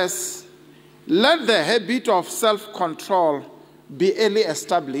 she says, let the habit of self-control be early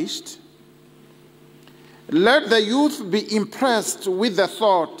established. Let the youth be impressed with the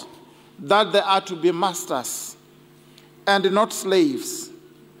thought that they are to be masters and not slaves.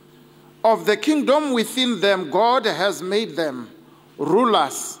 Of the kingdom within them, God has made them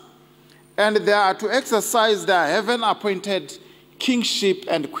rulers, and they are to exercise their heaven-appointed kingship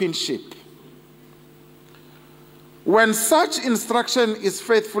and queenship. When such instruction is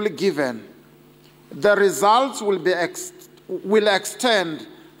faithfully given, the results will extend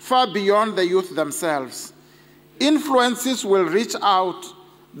far beyond the youth themselves. Influences will reach out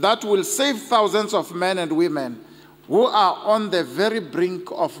that will save thousands of men and women who are on the very brink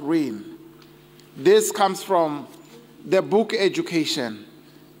of ruin. This comes from the book Education,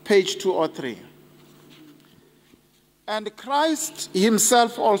 page 203. And Christ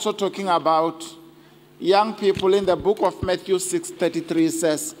himself also talking about young people in the book of Matthew 6:33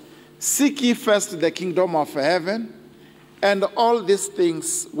 says, seek ye first the kingdom of heaven, and all these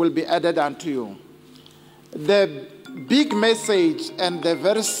things will be added unto you. The big message and the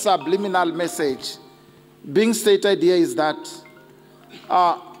very subliminal message being stated here is that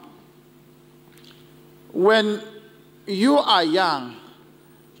when you are young,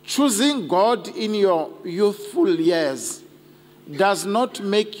 choosing God in your youthful years does not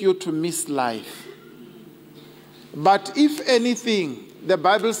make you to miss life. But if anything, the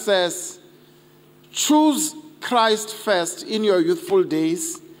Bible says, choose Christ first in your youthful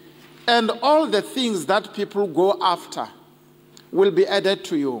days, and all the things that people go after will be added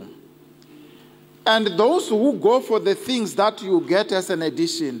to you. And those who go for the things that you get as an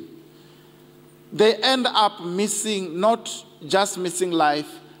addition, they end up missing, not just missing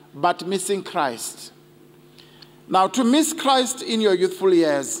life, but missing Christ. Now, to miss Christ in your youthful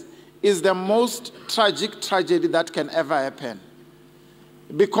years is the most tragic tragedy that can ever happen.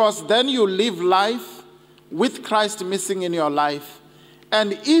 Because then you live life with Christ missing in your life.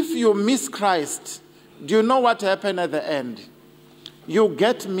 And if you miss Christ, do you know what happened at the end? You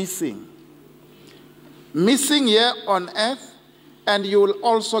get missing. Missing here on earth, and you will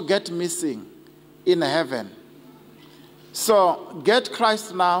also get missing in heaven. So get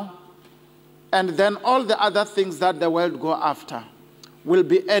Christ now, and then all the other things that the world go after will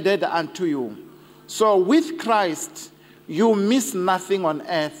be added unto you. So with Christ, you miss nothing on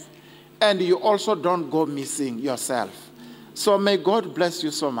earth, and you also don't go missing yourself. So may God bless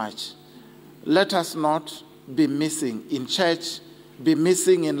you so much. let us not be missing in church, be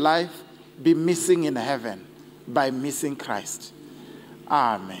missing in life, be missing in heaven by missing Christ.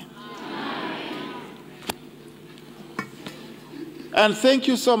 Amen. And thank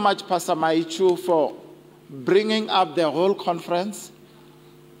you so much, Pastor Maichu, for bringing up the whole conference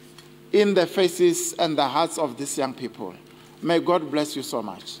in the faces and the hearts of these young people. May God bless you so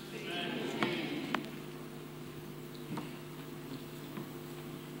much.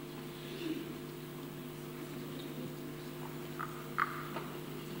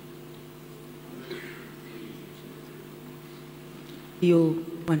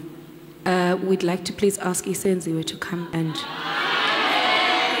 We'd like to please ask Isenziwe to come and...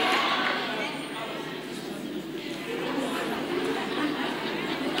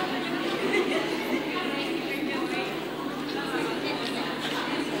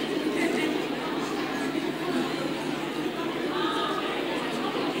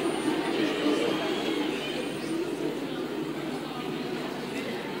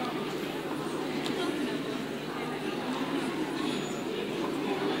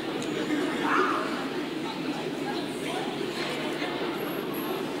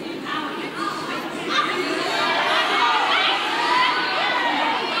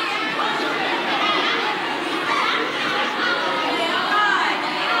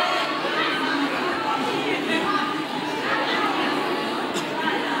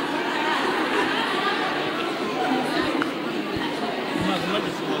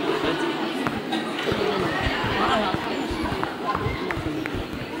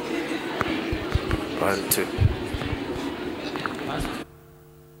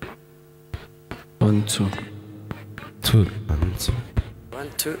 One, two. Two. One, two. One,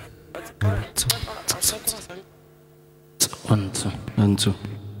 two. One, two. One, two. One, two.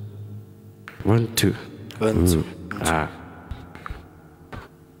 One, two. One, two. Ah.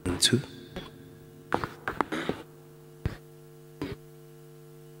 One, two.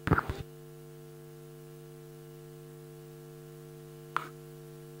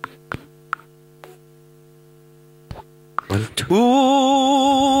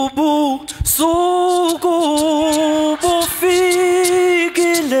 Ubusuku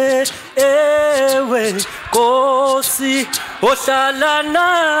bufikile ewe Nkosi ohlala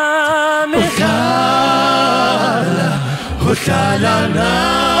nami ohlala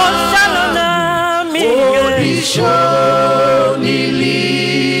nami olishoni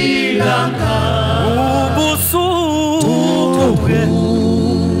lilanga ubusuku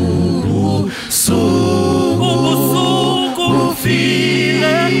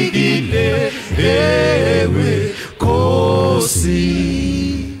ufile ewe Nkosi.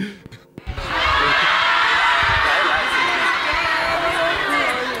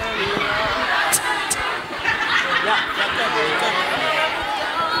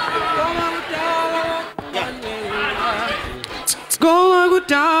 Goa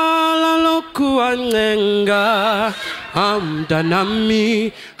kudala lokhu ancenga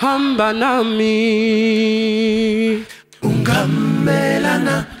hamdanami hambanami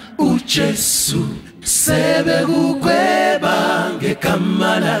ungamelana uJesu sebe kukweba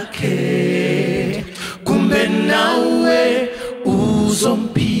ngegama lakhe kumbe nawe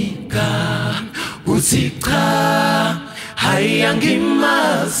uzombika uthi cha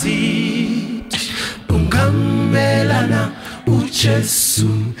hayangimazi ungamelana uJesu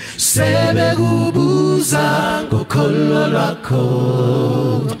sebe kubuza ngokholo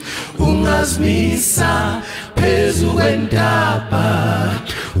lwakho ungazimisa phezu kwentaba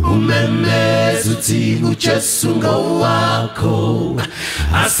umemeza uthi uJesu ngowakho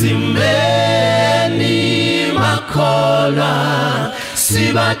asimeni makholwa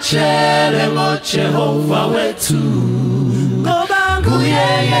sibatshele ngoJehova wethu ngoba nguye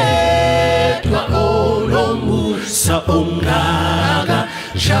yedwa olomusa ongaka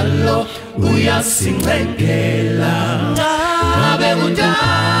njalo uyasincengela ngabe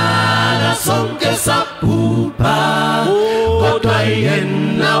kudala sonke sabhubha kodwa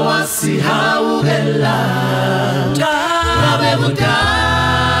yena wasihawukela ngabe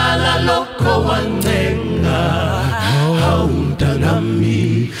kudala lokho wancenga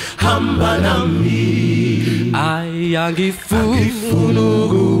hawumntanami hamba nami ayangifuna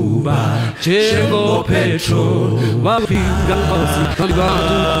ukuba njengoPetro wafika Nkosi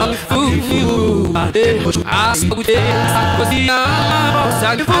angifuna asikuthesa Nkosi yami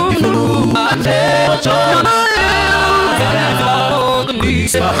angifuna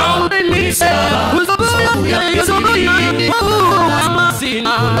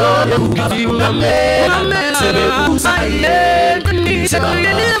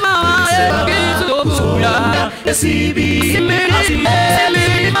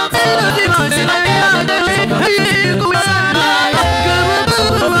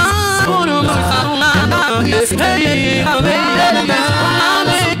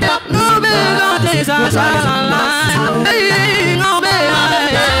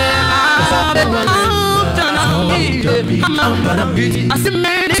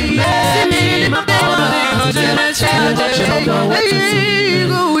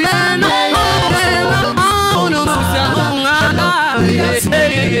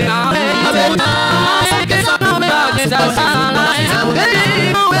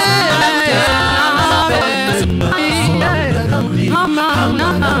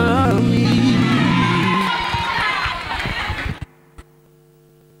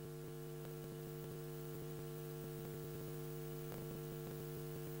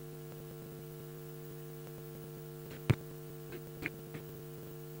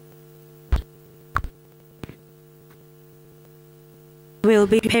We'll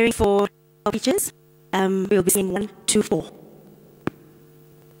be preparing for our teachers. We'll be singing 1, 2, 4.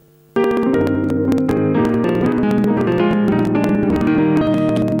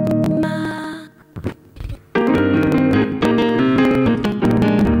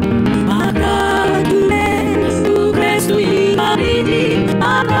 Sweet.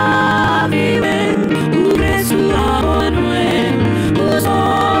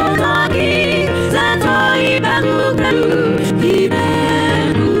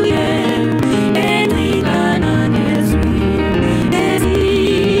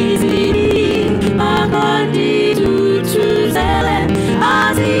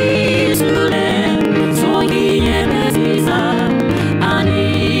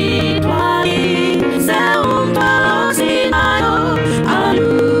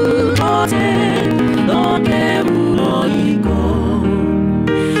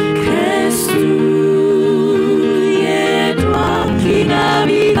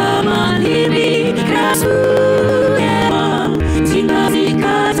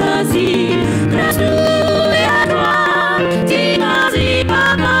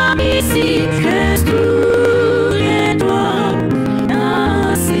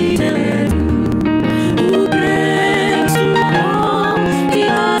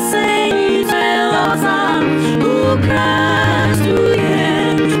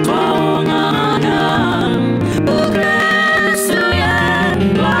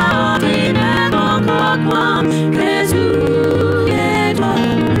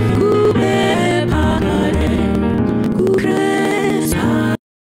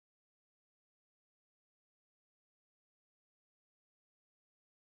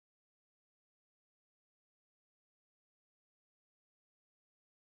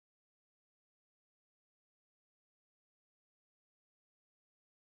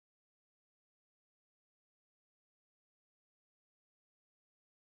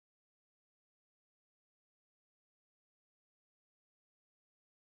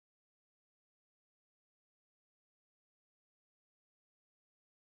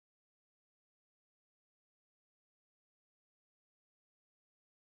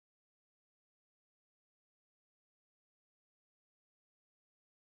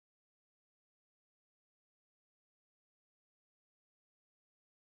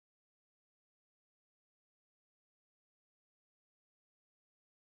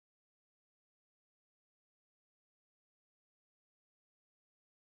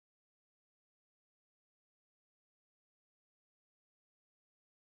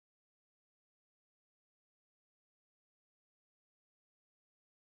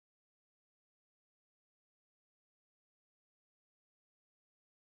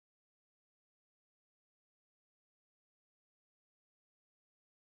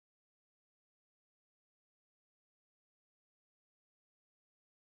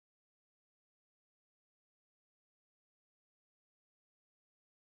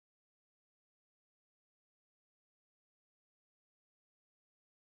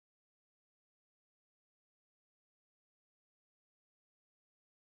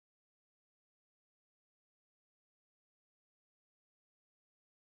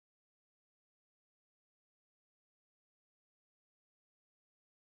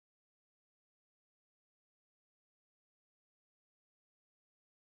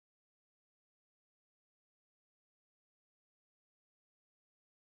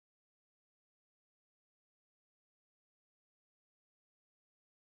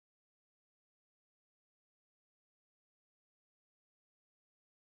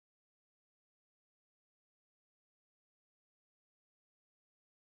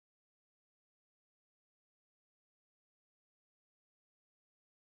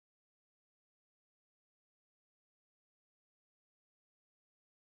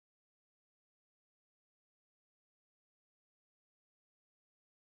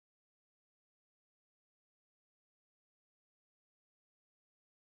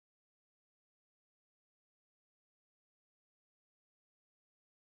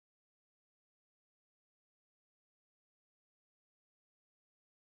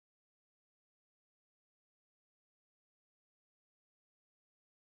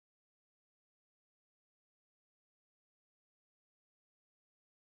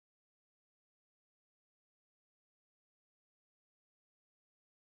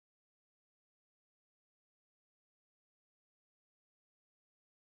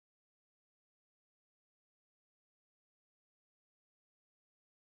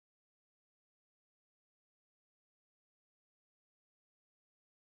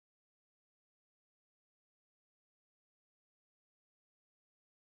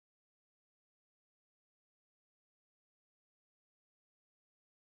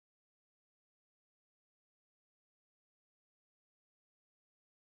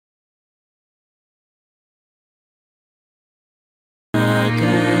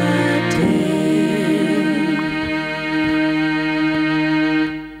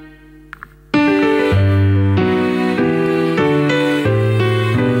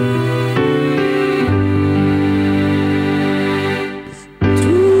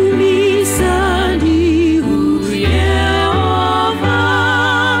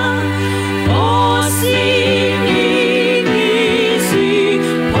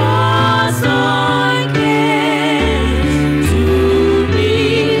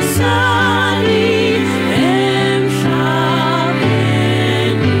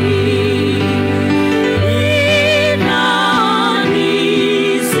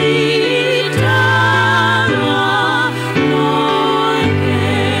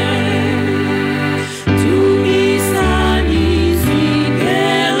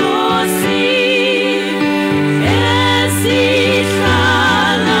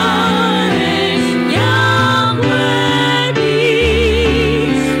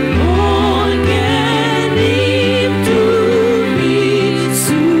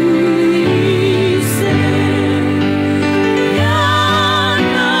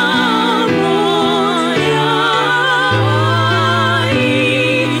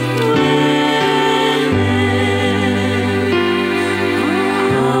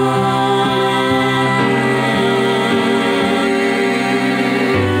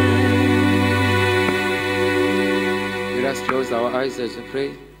 rise as we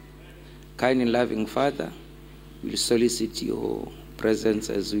pray. Kind and loving Father, we solicit your presence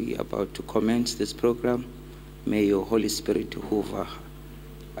as we are about to commence this program. May your Holy Spirit hover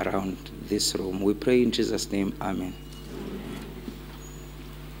around this room. We pray in Jesus' name, amen.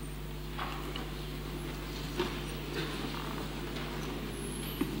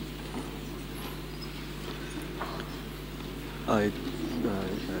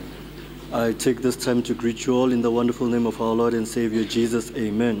 I take this time to greet you all in the wonderful name of our Lord and Savior Jesus.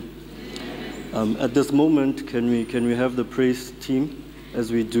 Amen. At this moment, can we have the praise team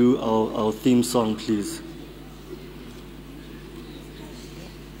as we do our theme song, please?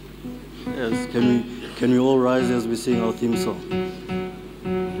 Yes, can we all rise as we sing our theme song?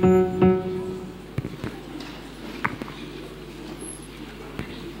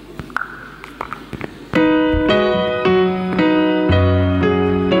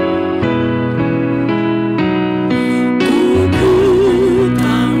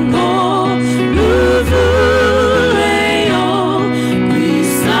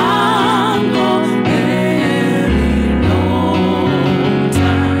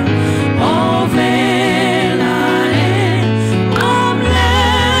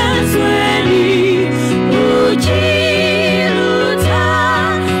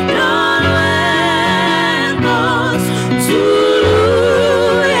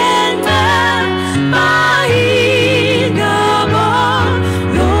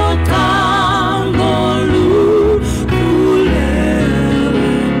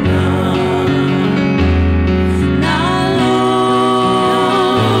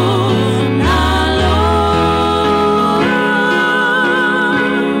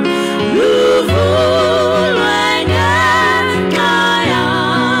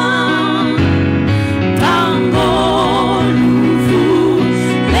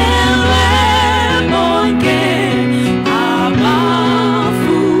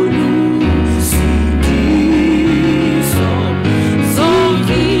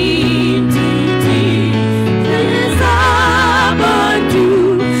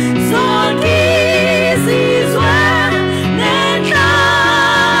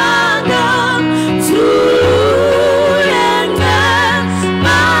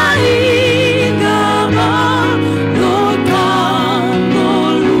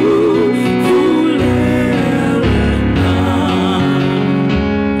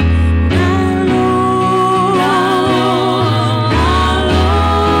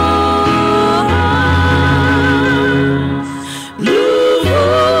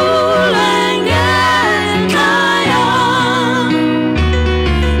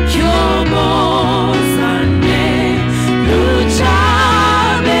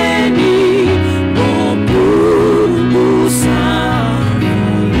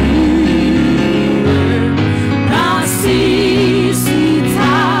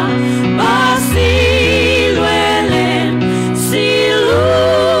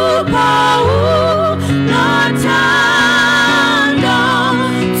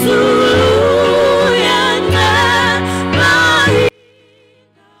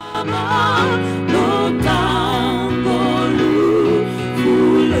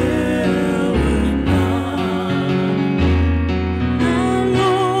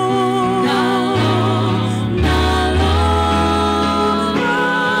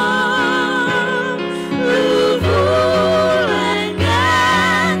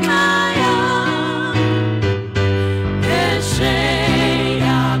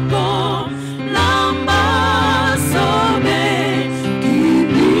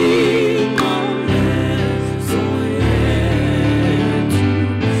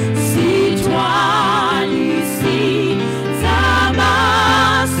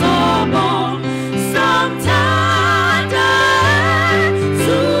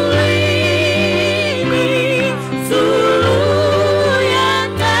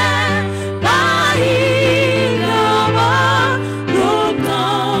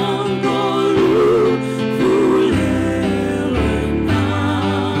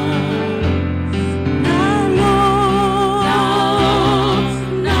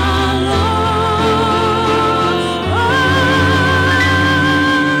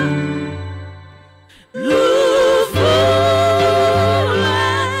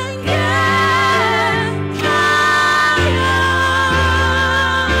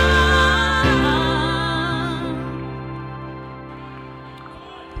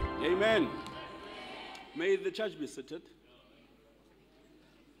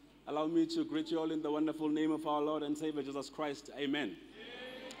 Allow me to greet you all in the wonderful name of our Lord and Savior Jesus Christ. Amen.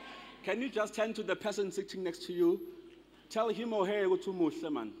 Can you just turn to the person sitting next to you, tell him or her to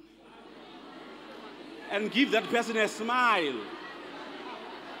man, and give that person a smile.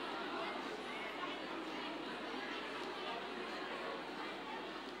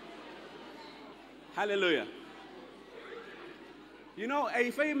 Hallelujah. You know,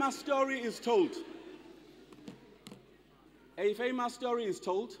 a famous story is told. A famous story is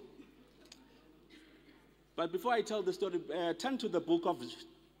told. But before I tell the story, turn to the book of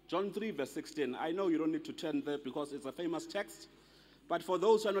John 3, verse 16. I know you don't need to turn there because it's a famous text. But for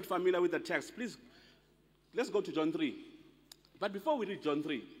those who are not familiar with the text, please, let's go to John 3. But before we read John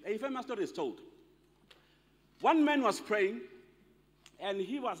 3, a famous story is told. One man was praying, and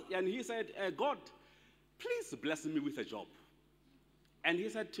he said, God, please bless me with a job. And he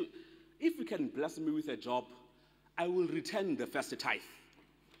said, if you can bless me with a job, I will return the first tithe.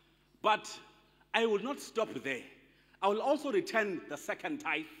 But I will not stop there. I will also return the second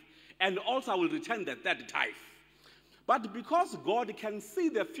tithe, and also I will return the third tithe. But because God can see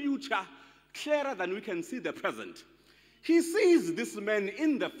the future clearer than we can see the present, he sees this man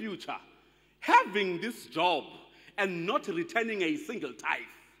in the future having this job and not returning a single tithe.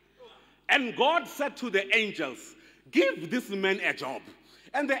 And God said to the angels, give this man a job.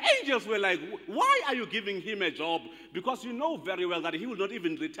 And the angels were like, why are you giving him a job? Because you know very well that he will not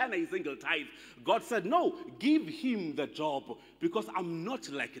even return a single tithe. God said, no, give him the job because I'm not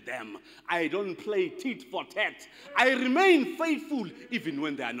like them. I don't play tit for tat. I remain faithful even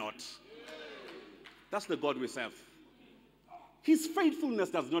when they are not. That's the God we serve. His faithfulness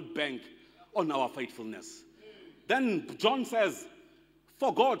does not bank on our faithfulness. Then John says,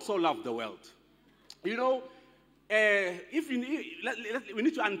 for God so loved the world. You know, we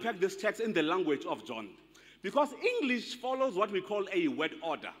need to unpack this text in the language of John, because English follows what we call a word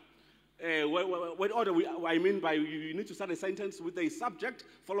order. Word order, I mean by you need to start a sentence with a subject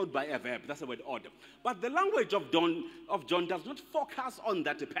followed by a verb. That's a word order. But the language of John does not focus on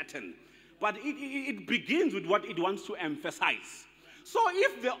that pattern, but it begins with what it wants to emphasize. So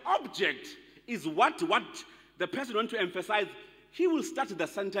if the object is what the person wants to emphasize, he will start the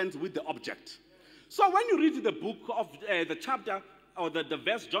sentence with the object. So when you read the book of the chapter or the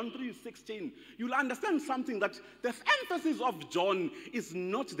verse, John 3:16, you'll understand something, that the emphasis of John is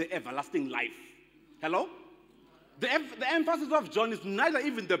not the everlasting life. Hello? The emphasis of John is neither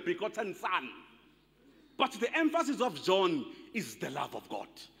even the begotten Son, but the emphasis of John is the love of God.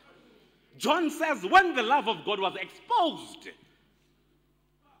 John says when the love of God was exposed,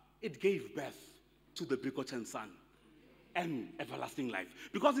 it gave birth to the begotten Son and everlasting life.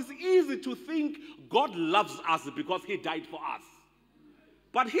 Because it's easy to think God loves us because he died for us.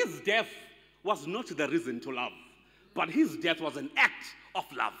 But his death was not the reason to love, but his death was an act of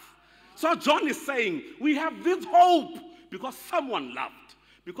love. So John is saying we have this hope because someone loved,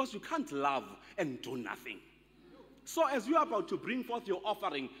 because you can't love and do nothing. So as you are about to bring forth your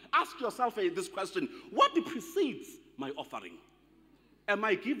offering, ask yourself this question: what precedes my offering? Am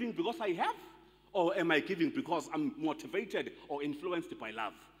I giving because I have? Or am I giving because I'm motivated or influenced by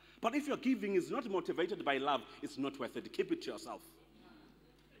love? But if your giving is not motivated by love, it's not worth it. Keep it to yourself.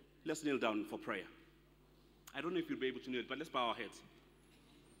 Let's kneel down for prayer. I don't know if you'll be able to kneel, but let's bow our heads.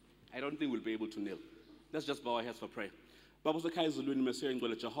 I don't think we'll be able to kneel. Let's just bow our heads for prayer. Baba usekhaya ezulwini mesiya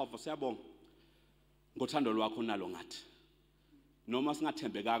ingcwele Jehova, siyabonga ngothando lwakho nalo ngathi. Noma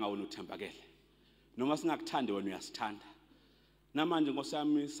singathembekanga wena uthembakele. Noma singakuthandi wena uyasithanda. Namanje Nkosi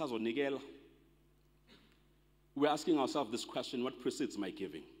yami sazonikela. We're asking ourselves this question: what precedes my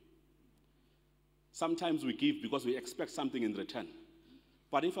giving? Sometimes we give because we expect something in return.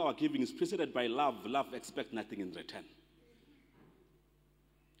 But if our giving is preceded by love, love expects nothing in return.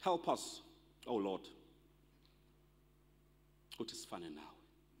 Help us, oh Lord. What is funny now?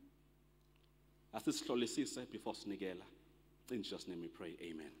 As this slowly ceases before Snigela, in Jesus' name we pray,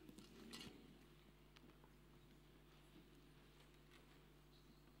 amen.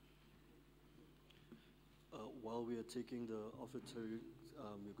 While we are taking the offertory,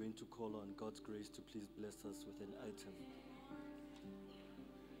 we're going to call on God's grace to please bless us with an item.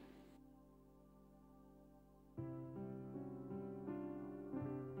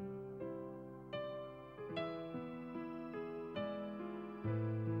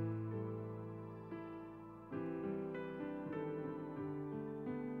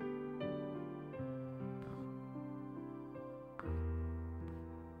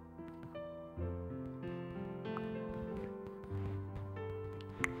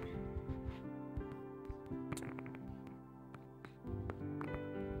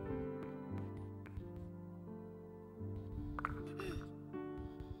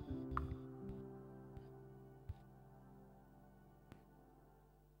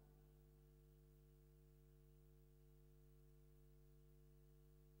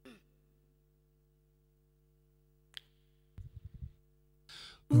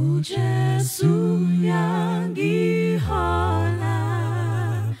 uJesu yangihola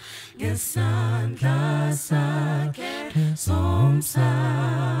ngesandla Nginomsa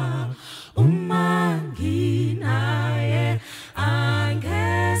umanginaye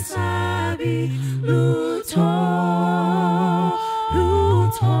angesabi lutho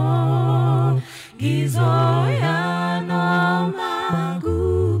ngizoya noma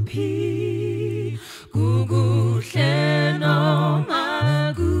kuphi kukuhle noma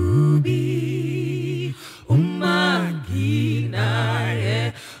kubi umanginaye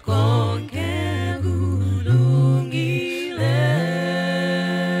konke kulungile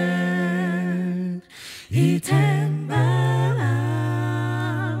ithemba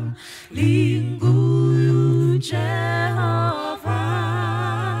lam linguye Jehova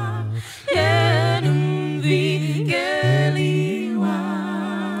yena umvikeli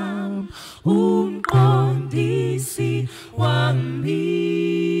wami umqondisi wami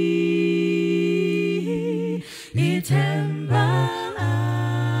ithemba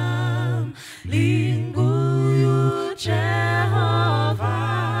lam linguye Jehova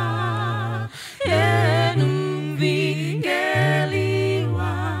yena umvikeli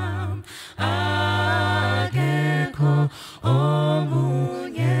wami akekho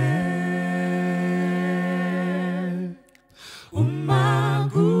omunye uma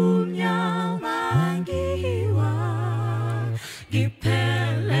kumnyama ngiwa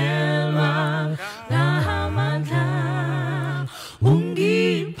ngiphelelwa ngamandla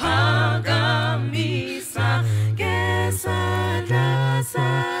ungiphakamisa ngesandla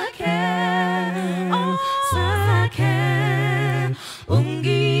sakhe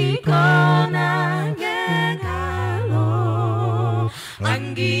ungikona ngengalo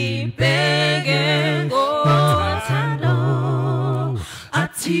angibheke ngothando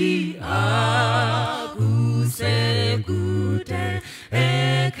athi akusekude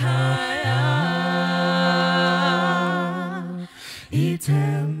ekhaya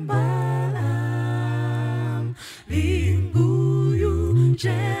ithemba lam linguye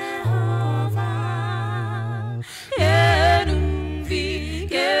Jehova yena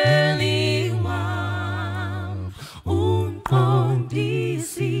umvikeli wami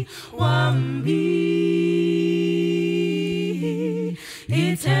umqondisi wami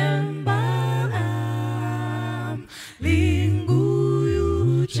ithemba lam linguye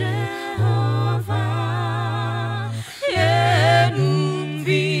Jehova yena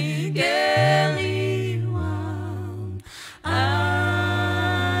umvikeli wami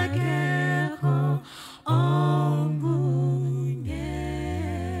akekho omunye.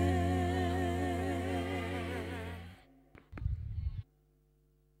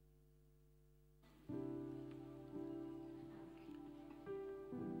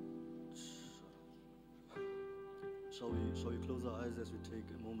 Shall we close our eyes as we take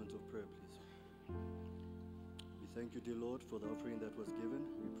a moment of prayer, please? We thank you, dear Lord, for the offering that was given.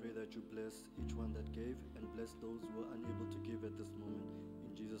 We pray that you bless each one that gave and bless those who are unable to give at this moment.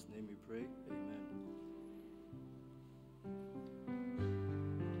 In Jesus' name we pray. Amen.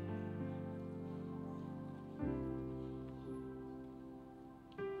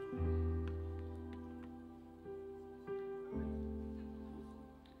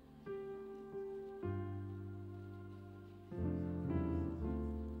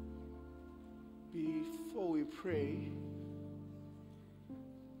 Before we pray,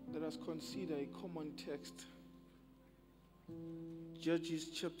 let us consider a common text. Judges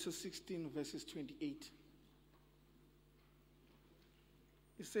chapter 16, verses 28.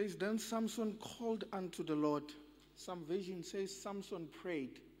 It says, then Samson called unto the Lord. Some version says Samson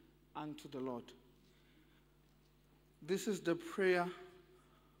prayed unto the Lord. This is the prayer.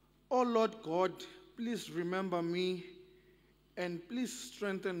 Oh Lord God, please remember me and please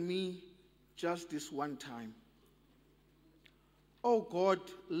strengthen me just this one time. Oh God,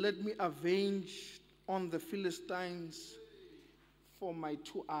 let me avenge on the Philistines for my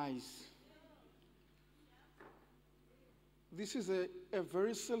two eyes. This is a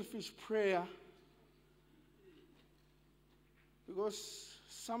very selfish prayer because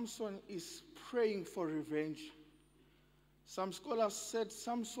Samson is praying for revenge. Some scholars said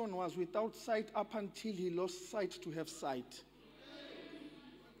Samson was without sight up until he lost sight to have sight.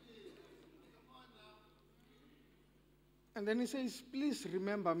 And then he says, please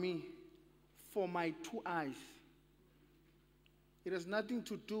remember me for my two eyes. It has nothing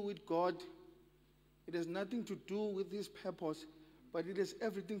to do with God. It has nothing to do with his purpose, but it has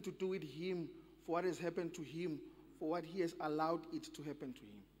everything to do with him, for what has happened to him, for what he has allowed it to happen to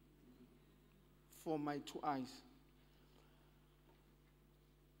him. For my two eyes.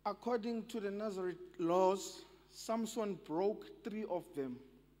 According to the Nazarite laws, Samson broke 3 of them.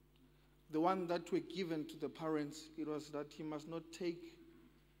 The one that were given to the parents, it was that he must not take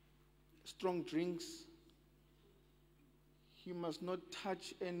strong drinks. he must not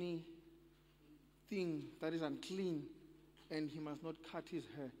touch anything that is unclean, and he must not cut his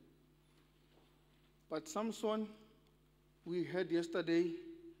hair. But Samson, we heard yesterday,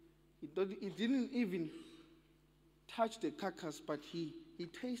 he didn't even touch the carcass, but he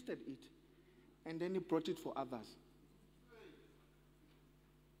tasted it, and then he brought it for others.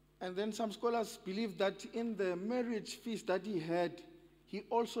 And then some scholars believe that in the marriage feast that he had, he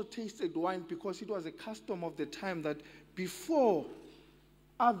also tasted wine, because it was a custom of the time that before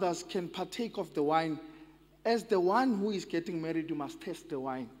others can partake of the wine, as the one who is getting married, you must taste the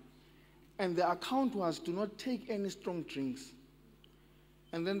wine. And the account was, do not take any strong drinks.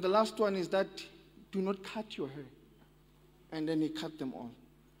 And then the last one is that, do not cut your hair. And then he cut them all.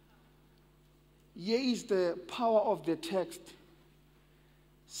 Here is the power of the text.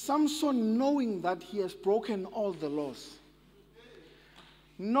 Samson, knowing that he has broken all the laws,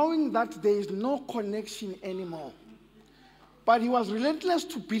 knowing that there is no connection anymore, but he was relentless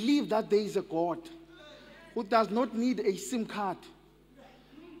to believe that there is a God who does not need a SIM card.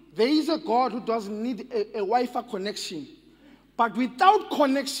 There is a God who doesn't need a Wi-Fi connection. But without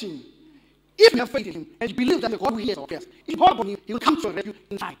connection, if you have faith in him and you believe that the God who hears our prayers, if you call upon him, he will come to your rescue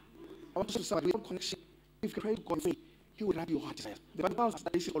in time. I want to say something, without connection, if you pray to God in faith, he will grant you your heart desires. The Bible tells us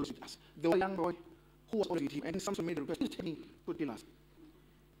that this is always with us. There was a young boy who was always with him, and Samson made a request, please tell me to pillars.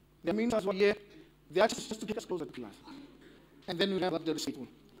 The ministers were here, they asked us just to get us closer to pillars. And then we have that the faithful.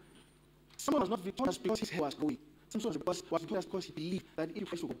 Samson was not victorious because his hair was growing. Samson was victorious because he believed that if he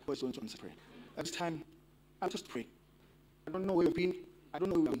prays to God, God is going to answer prayer. At this time, I'll just pray. I don't know where you've been, I don't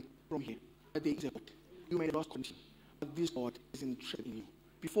know where you've been from here, but there is a God. You may have lost connection, but this God is interested in you.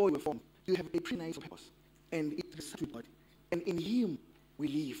 Before you were formed, you have a pre-nice purpose, and it is with God. And in him we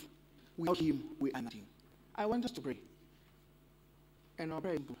live. Without him we are nothing. I want us to pray. And I'll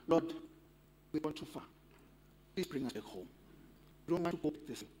pray, Lord, we've gone too far. Please bring us back home. We don't want to go back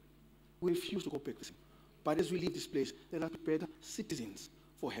the same. We refuse to go back the same. But as we leave this place, let us be better citizens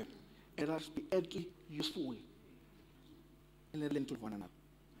for heaven. And let us be earthly useful. And let us learn to one another.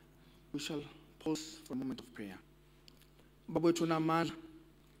 We shall pause for a moment of prayer. Baba Tunamal,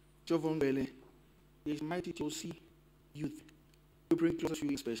 Jovongele, is mighty TOC Youth. We bring closer to you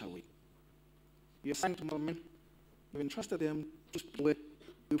in a special way. You assigned to men, you've entrusted them to spread.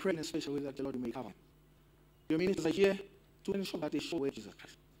 We pray in a special way that the Lord may cover. Your ministers are here to ensure that they show where Jesus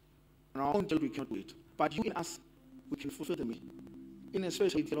Christ. On our own, we cannot do it. But you in us, we can fulfill the mission. In a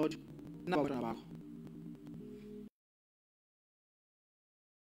special way, the Lord, now.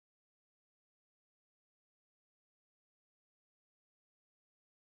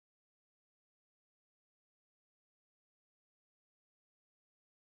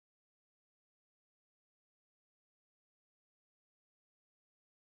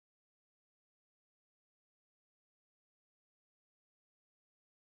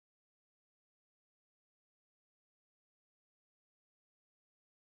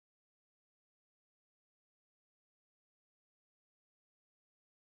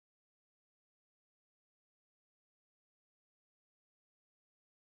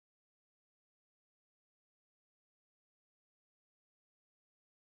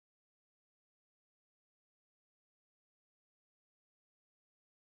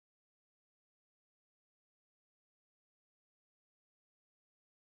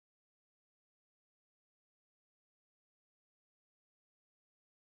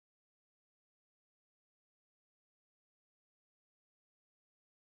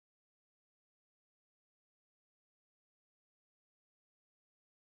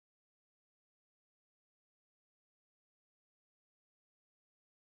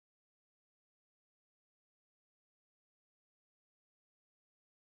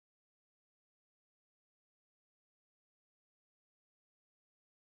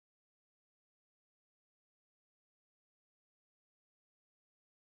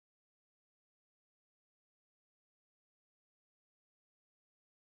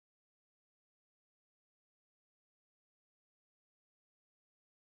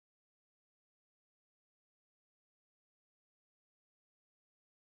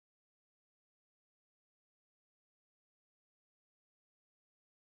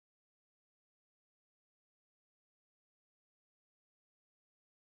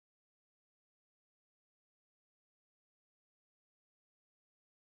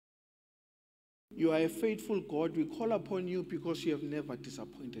 You are a faithful God. We call upon you because you have never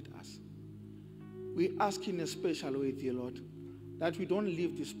disappointed us. We ask in a special way, dear Lord, that we don't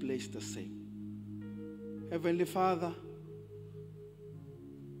leave this place the same. Heavenly Father,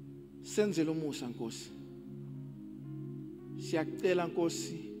 senzela umusa Nkosi. Siyakucela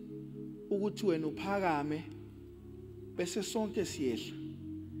Nkosi ukuthi wena uphakame bese sonke siyehla.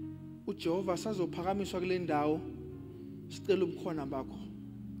 uJehova sazophakamiswa kule ndawo. Sicela ubukhona bakho.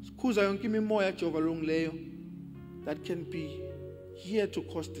 Sikhuza yonke imimoya Jehova longileyo that can be here to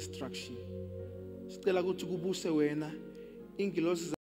cause destruction. Sicela ukuthi kubuse wena ingilosi